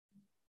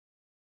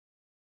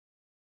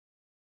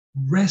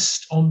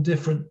rest on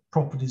different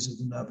properties of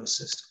the nervous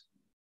system.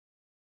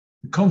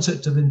 The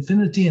concept of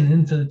infinity and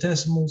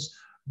infinitesimals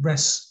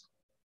rests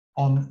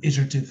on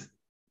iterative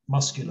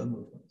muscular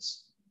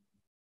movements.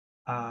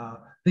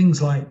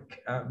 Things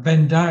like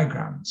Venn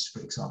diagrams,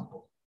 for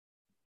example,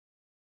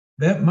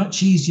 they're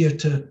much easier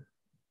to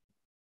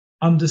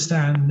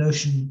understand the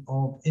notion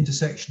of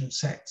intersection of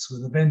sets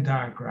with a Venn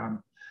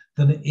diagram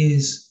than it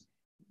is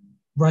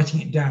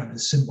writing it down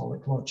as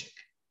symbolic logic.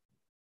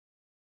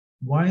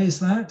 Why is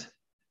that?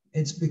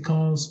 It's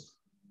because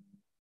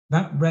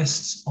that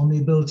rests on the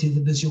ability of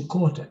the visual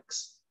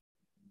cortex.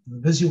 The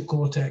visual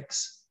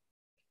cortex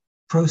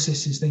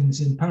processes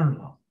things in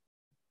parallel.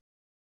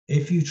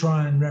 If you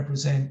try and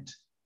represent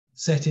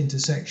set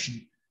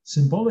intersection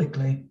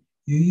symbolically,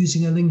 you're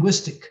using a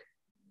linguistic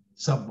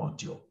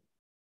submodule,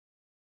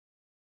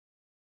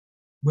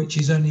 which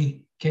is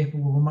only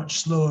capable of a much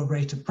slower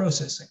rate of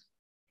processing.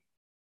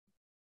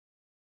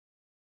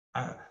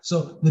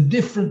 So the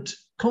different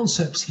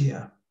concepts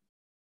here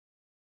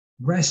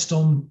rest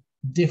on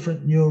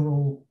different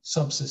neural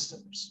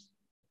subsystems.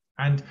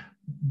 And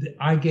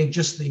I gave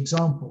just the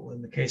example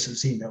in the case of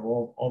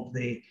Zeno of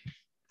the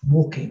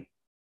walking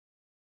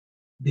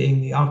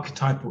being the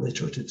archetypal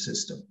iterative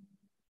system.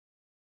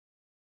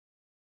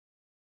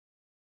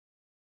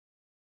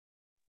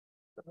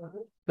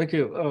 Thank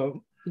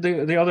you.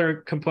 The other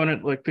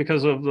component, like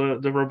because of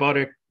the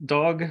robotic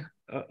dog,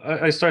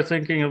 I start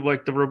thinking of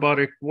like the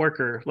robotic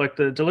worker, like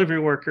the delivery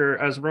worker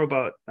as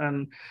robot,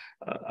 and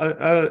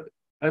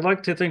I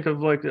like to think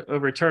of like a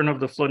return of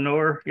the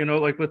flaneur, you know,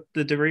 like with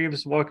the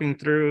derives walking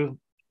through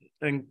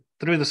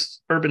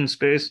this urban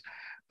space.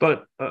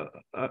 But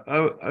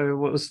I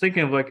was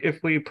thinking of like if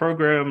we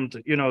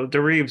programmed, you know,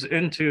 derives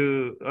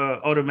into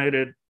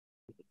automated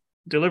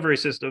delivery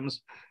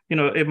systems, you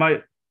know, it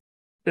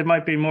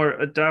might be more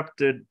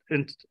adapted,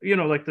 and you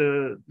know, like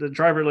the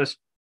driverless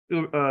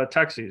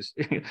taxis.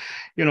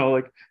 You know,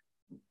 like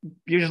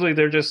usually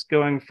they're just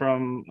going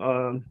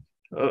from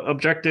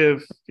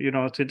objective, you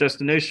know, to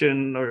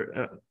destination,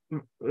 or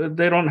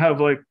they don't have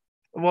like,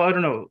 well, I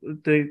don't know,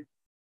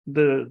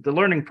 the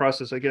learning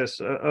process, I guess.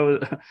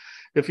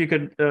 If you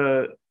could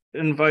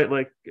invite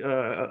like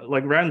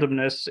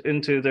randomness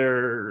into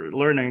their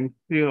learning,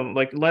 you know,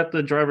 like let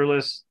the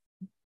driverless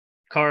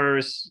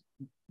cars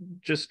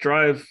just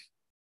drive,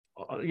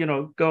 you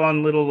know, go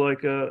on little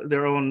like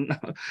their own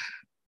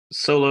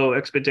solo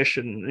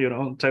expedition, you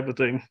know, type of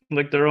thing,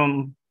 like their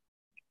own.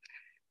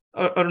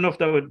 I don't know if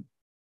that would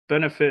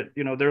benefit,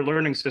 you know, their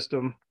learning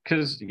system,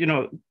 because you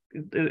know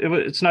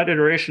it's not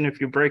iteration if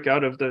you break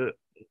out of the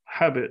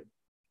habit,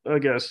 I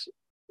guess,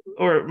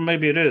 or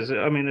maybe it is.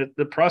 I mean,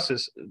 the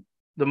process,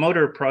 the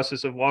motor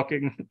process of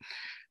walking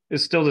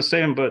is still the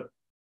same, but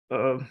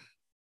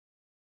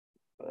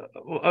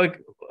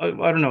like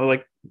I don't know,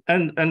 like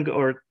and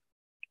or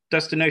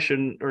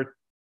destination or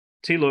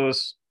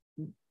telos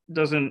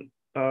doesn't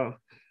I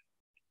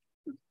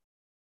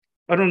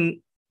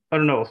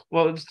don't know.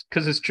 Well, it's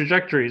because it's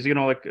trajectories, you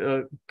know, like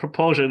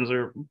propulsions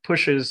or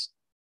pushes,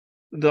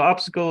 the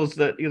obstacles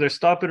that either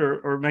stop it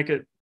or make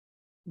it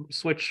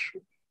switch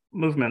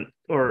movement,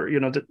 or you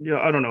know,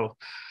 I don't know.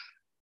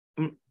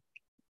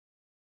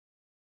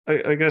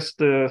 I guess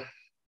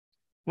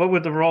what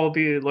would the role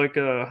be like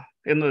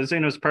in the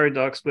Zeno's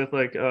paradox with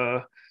like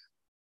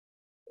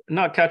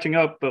not catching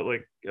up, but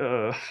like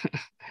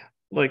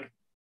like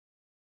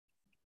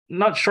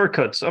not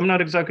shortcuts. I'm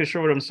not exactly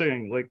sure what I'm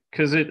saying, like,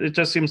 because it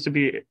just seems to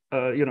be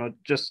you know,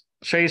 just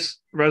chase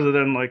rather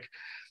than like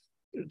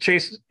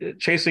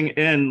chasing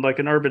in like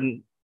an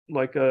urban,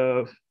 like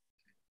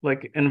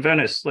like in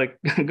Venice, like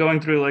going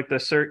through like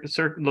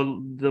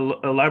the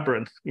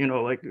labyrinth, you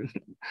know, like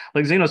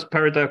Zeno's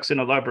paradox in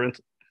a labyrinth.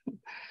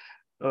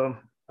 I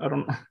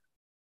don't know.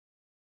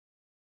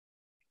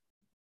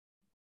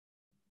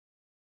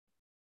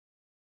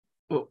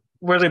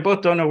 Where they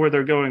both don't know where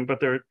they're going,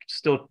 but they're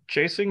still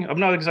chasing. I'm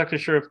not exactly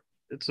sure if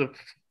it's a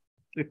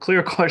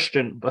clear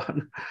question, but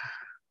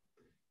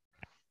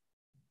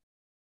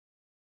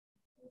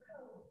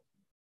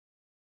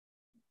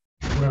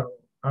well,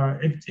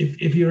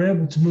 if you're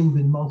able to move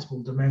in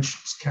multiple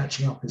dimensions,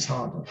 catching up is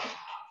harder.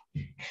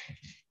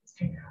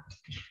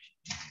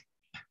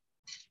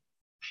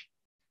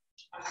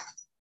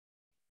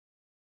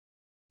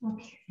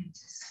 Okay.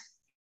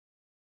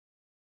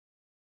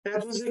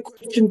 That was a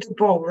question to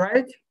Paul,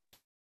 right?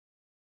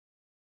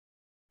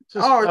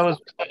 Just, that was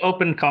an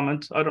open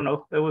comment. I don't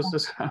know. It was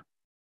just.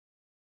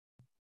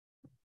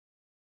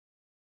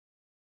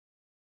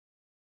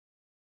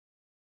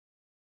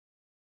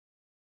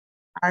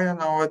 I don't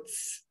know.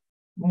 It's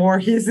more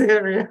his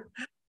area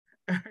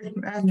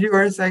and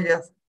yours, I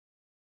guess.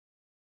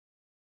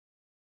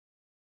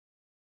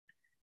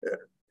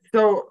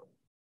 So,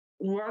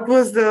 what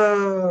was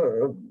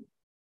the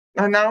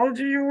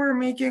analogy you were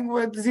making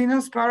with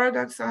Zeno's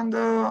paradox and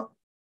the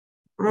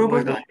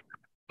robot?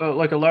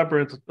 Like a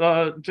labyrinth.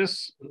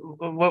 Just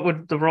what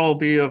would the role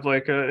be of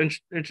like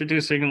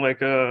introducing like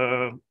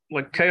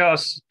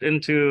chaos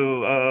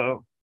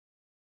into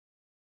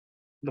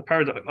the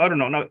paradox? I don't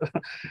know.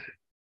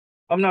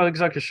 I'm not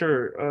exactly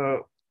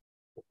sure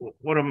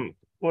what I'm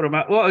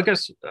at. Well, I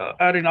guess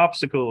adding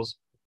obstacles.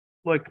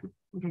 Like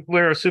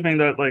we're assuming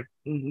that like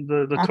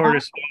the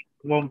tortoise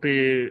won't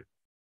be.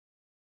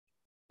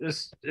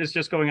 It's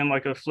just going in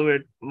like a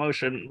fluid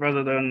motion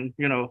rather than,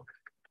 you know,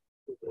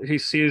 he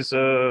sees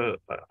a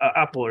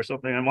apple or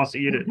something and wants to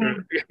eat it,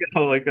 or, you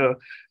know,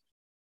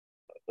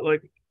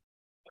 like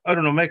I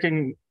don't know,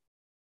 making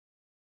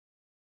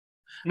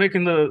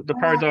the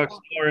paradox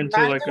more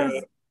into like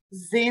a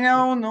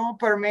Zeno, no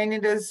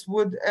Parmenides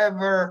would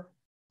ever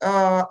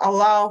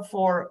allow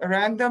for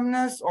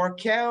randomness or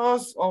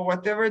chaos or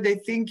whatever they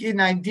think in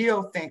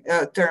ideal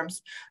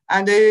terms,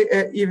 and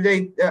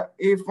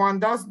if one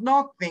does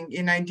not think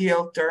in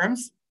ideal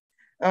terms,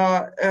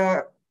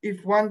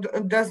 if one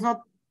does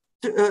not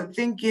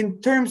think in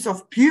terms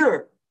of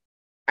pure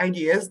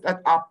ideas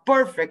that are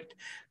perfect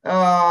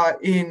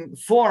in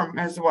form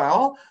as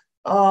well,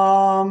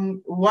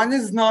 one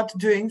is not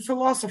doing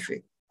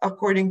philosophy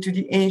according to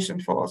the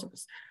ancient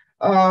philosophers.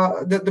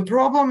 The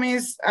problem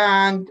is,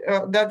 and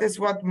that is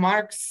what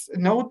Marx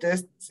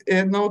noticed,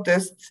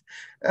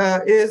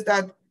 is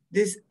that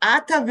this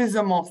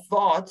atavism of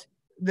thought,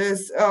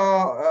 this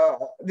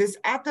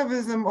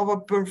atavism of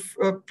a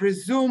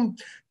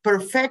presumed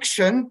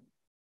perfection,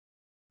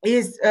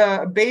 is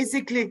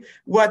basically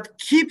what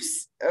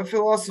keeps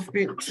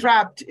philosophy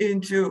trapped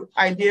into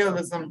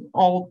idealism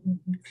all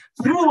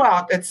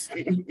throughout its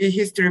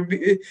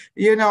history.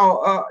 You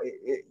know,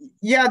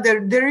 yeah,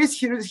 there is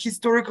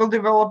historical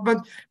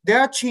development. There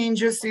are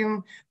changes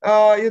in,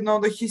 you know,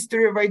 the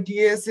history of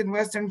ideas in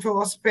Western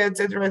philosophy,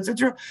 etc.,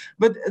 etc.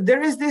 But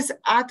there is this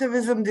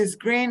atavism, this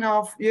grain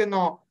of, you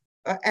know,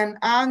 an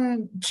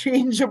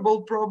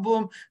unchangeable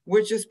problem,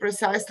 which is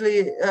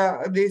precisely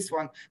this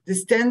one,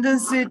 this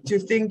tendency to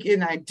think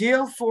in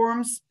ideal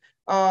forms,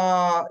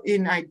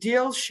 in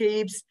ideal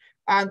shapes.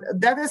 And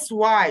that is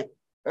why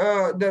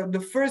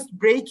the first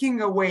breaking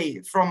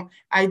away from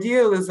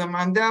idealism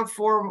and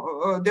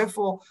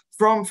therefore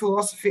from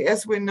philosophy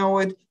as we know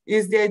it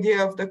is the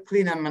idea of the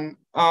Klineman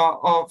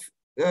of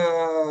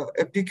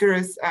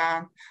Epicurus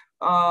and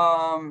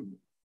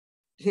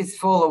his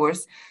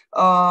followers.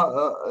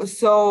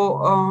 That's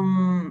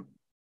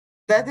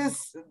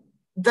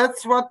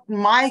what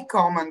my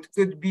comment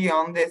could be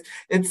on this.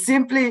 It's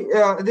simply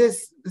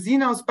this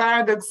Zeno's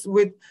paradox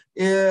with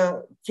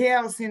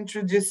chaos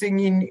introducing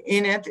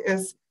in it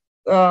is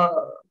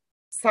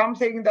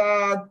something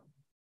that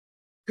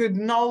would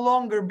no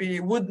longer be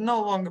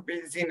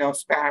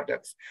Zeno's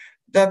paradox.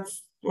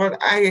 That's what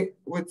I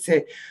would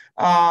say.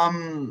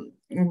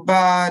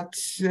 But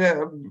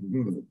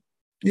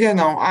you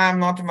know, I'm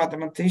not a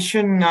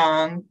mathematician,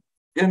 and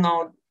you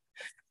know,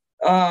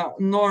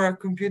 nor a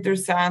computer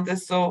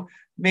scientist. So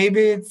maybe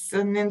it's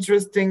an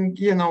interesting,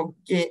 you know,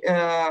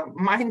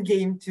 mind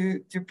game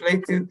to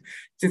play, to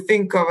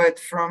think of it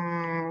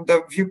from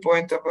the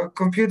viewpoint of a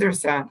computer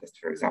scientist,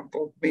 for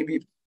example.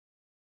 Maybe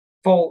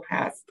Paul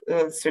has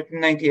a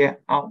certain idea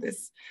how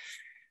this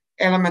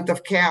element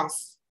of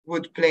chaos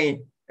would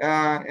play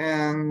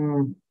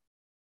in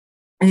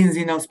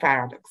Zeno's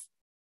paradox.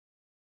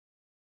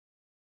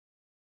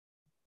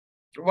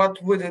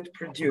 What would it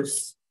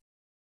produce?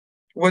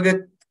 Would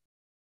it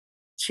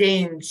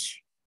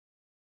change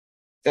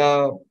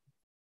the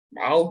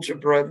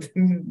algebra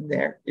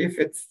there, if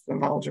it's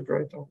an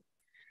algebra at all?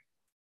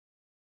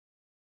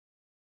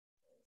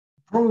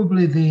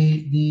 Probably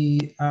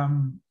the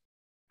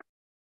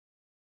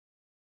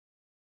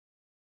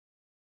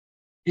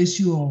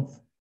issue of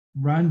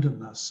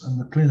randomness and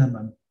the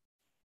Klineman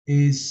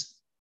is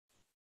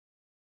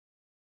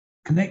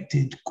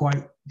connected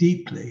quite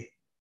deeply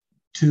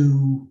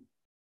to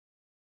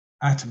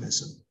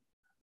atomism,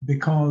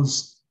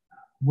 because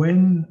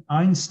when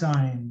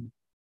Einstein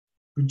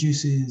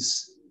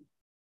produces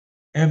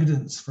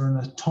evidence for an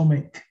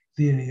atomic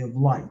theory of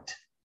light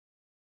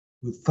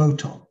with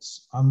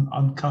photons,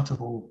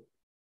 uncuttable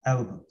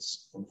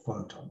elements of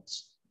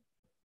photons,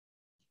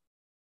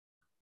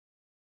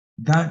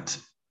 that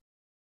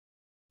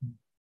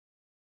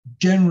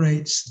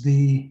generates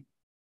the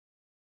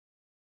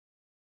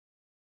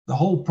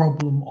whole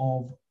problem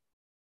of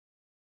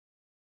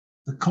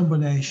the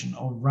combination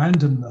of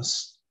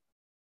randomness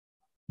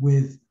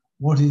with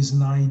what is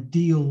an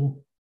ideal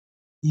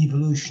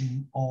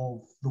evolution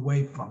of the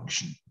wave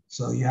function.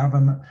 So you have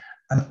an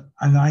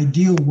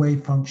ideal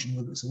wave function,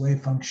 whether it's a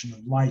wave function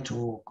of light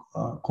or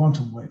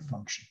quantum wave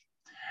function.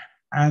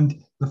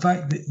 And the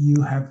fact that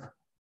you have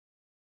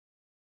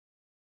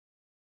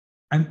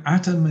an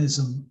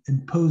atomism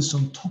imposed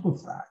on top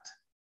of that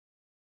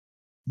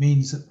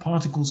means that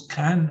particles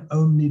can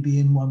only be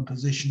in one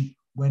position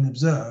when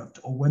observed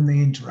or when they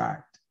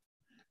interact,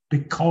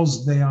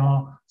 because they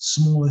are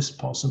smallest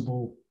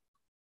possible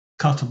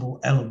cuttable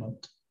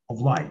element of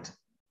light.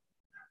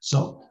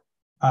 So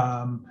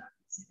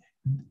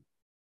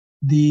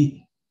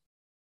the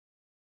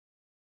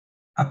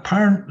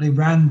apparently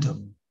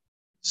random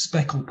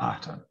speckle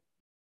pattern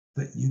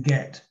that you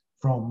get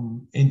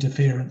from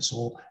interference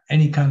or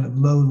any kind of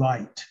low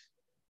light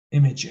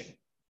imaging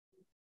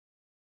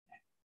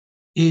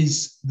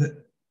is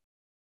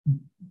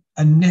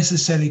a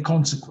necessary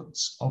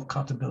consequence of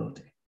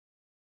uncuttability,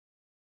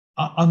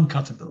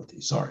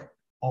 sorry,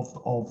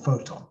 of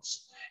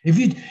photons. If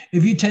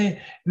you take,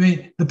 I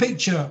mean, the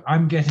picture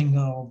I'm getting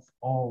of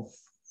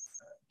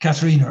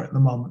Katerina at the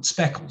moment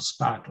speckles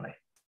badly.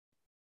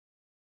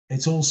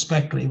 It's all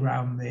speckly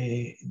around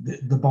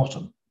the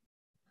bottom.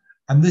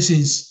 And this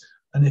is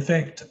an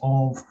effect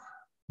of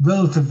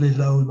relatively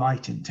low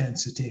light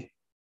intensity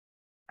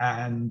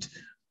and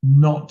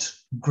not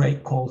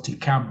great quality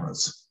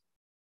cameras.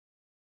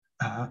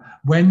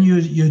 When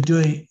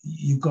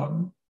you've got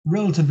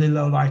relatively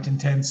low light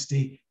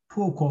intensity,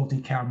 poor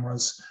quality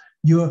cameras,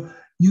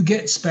 you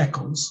get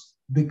speckles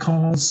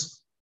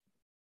because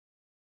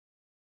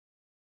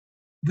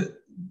the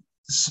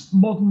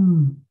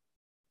modern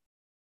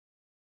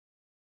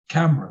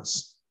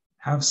cameras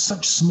have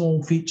such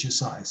small feature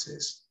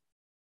sizes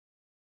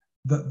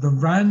that the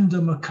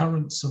random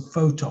occurrence of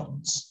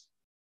photons,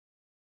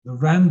 the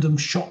random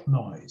shot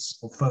noise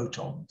of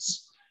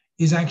photons,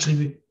 is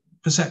actually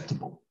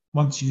perceptible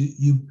once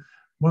you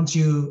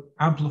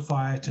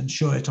amplify it and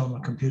show it on a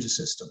computer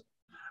system.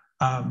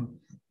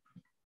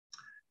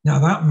 Now,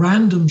 that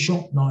random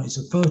shot noise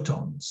of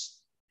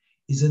photons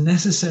is a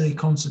necessary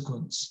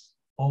consequence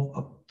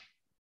of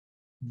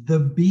the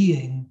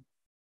being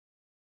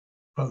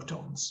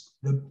photons,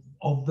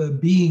 of the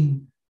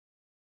being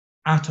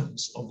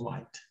atoms of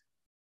light.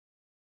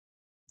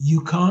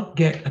 You can't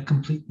get a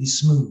completely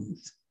smooth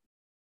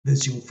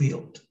visual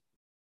field.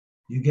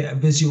 You get a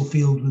visual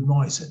field with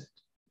noise in it.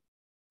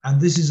 And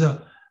this is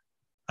an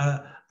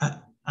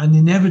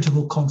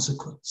inevitable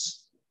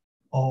consequence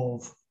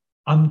of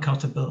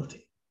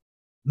uncuttability.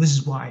 This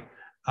is why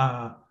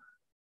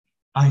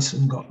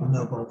Einstein got the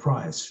Nobel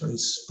Prize for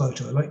his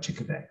photoelectric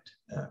effect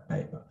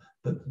paper,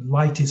 that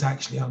light is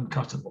actually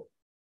uncuttable.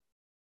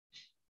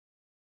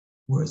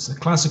 Whereas the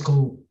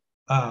classical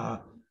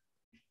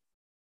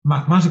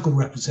mathematical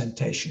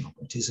representation of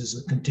it is as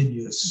a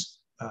continuous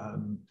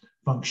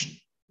function.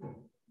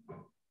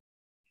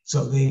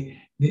 So the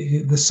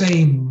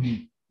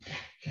same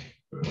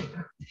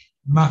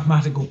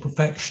mathematical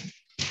perfection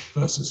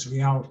versus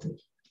reality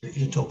that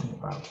you're talking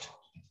about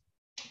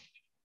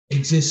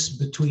exists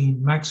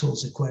between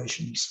Maxwell's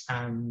equations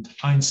and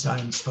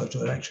Einstein's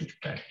photoelectric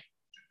effect.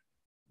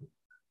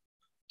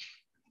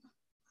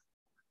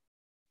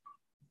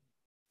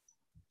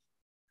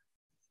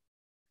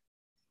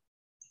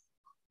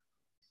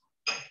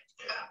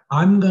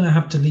 I'm going to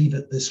have to leave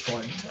at this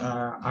point.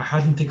 I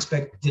hadn't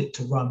expected it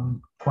to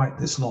run quite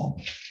this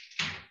long.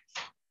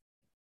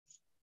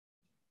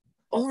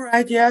 All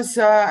right, yes,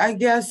 I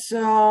guess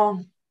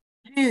it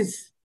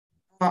is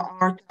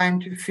our time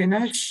to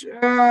finish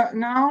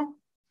now.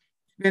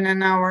 It's been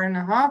an hour and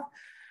a half.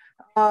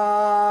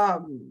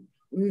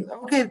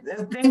 Okay,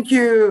 thank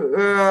you,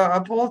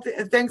 Paul.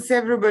 Thanks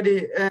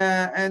everybody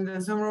in the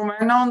Zoom room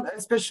and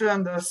especially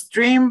on the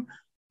stream.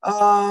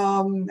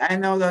 I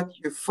know that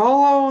you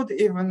followed,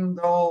 even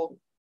though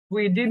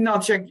we did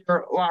not check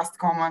your last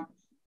comment,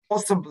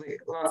 possibly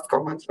last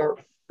comments or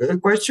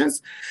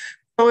questions.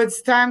 So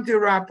it's time to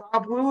wrap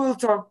up. We will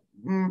talk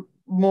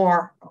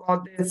more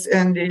about this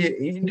in the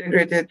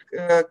integrated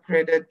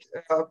credit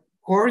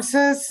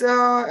courses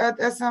at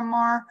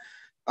SMR.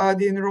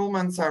 The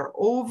enrollments are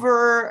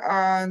over,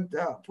 and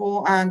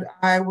Paul and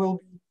I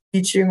will be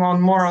teaching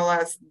on more or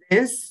less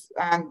this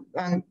and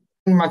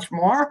much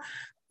more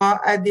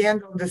at the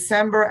end of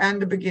December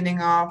and the beginning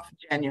of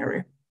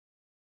January.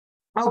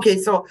 Okay,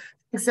 so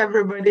thanks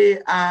everybody,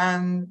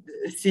 and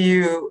see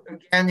you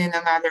again in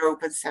another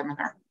open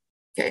seminar.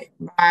 Okay,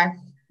 bye.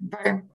 Bye.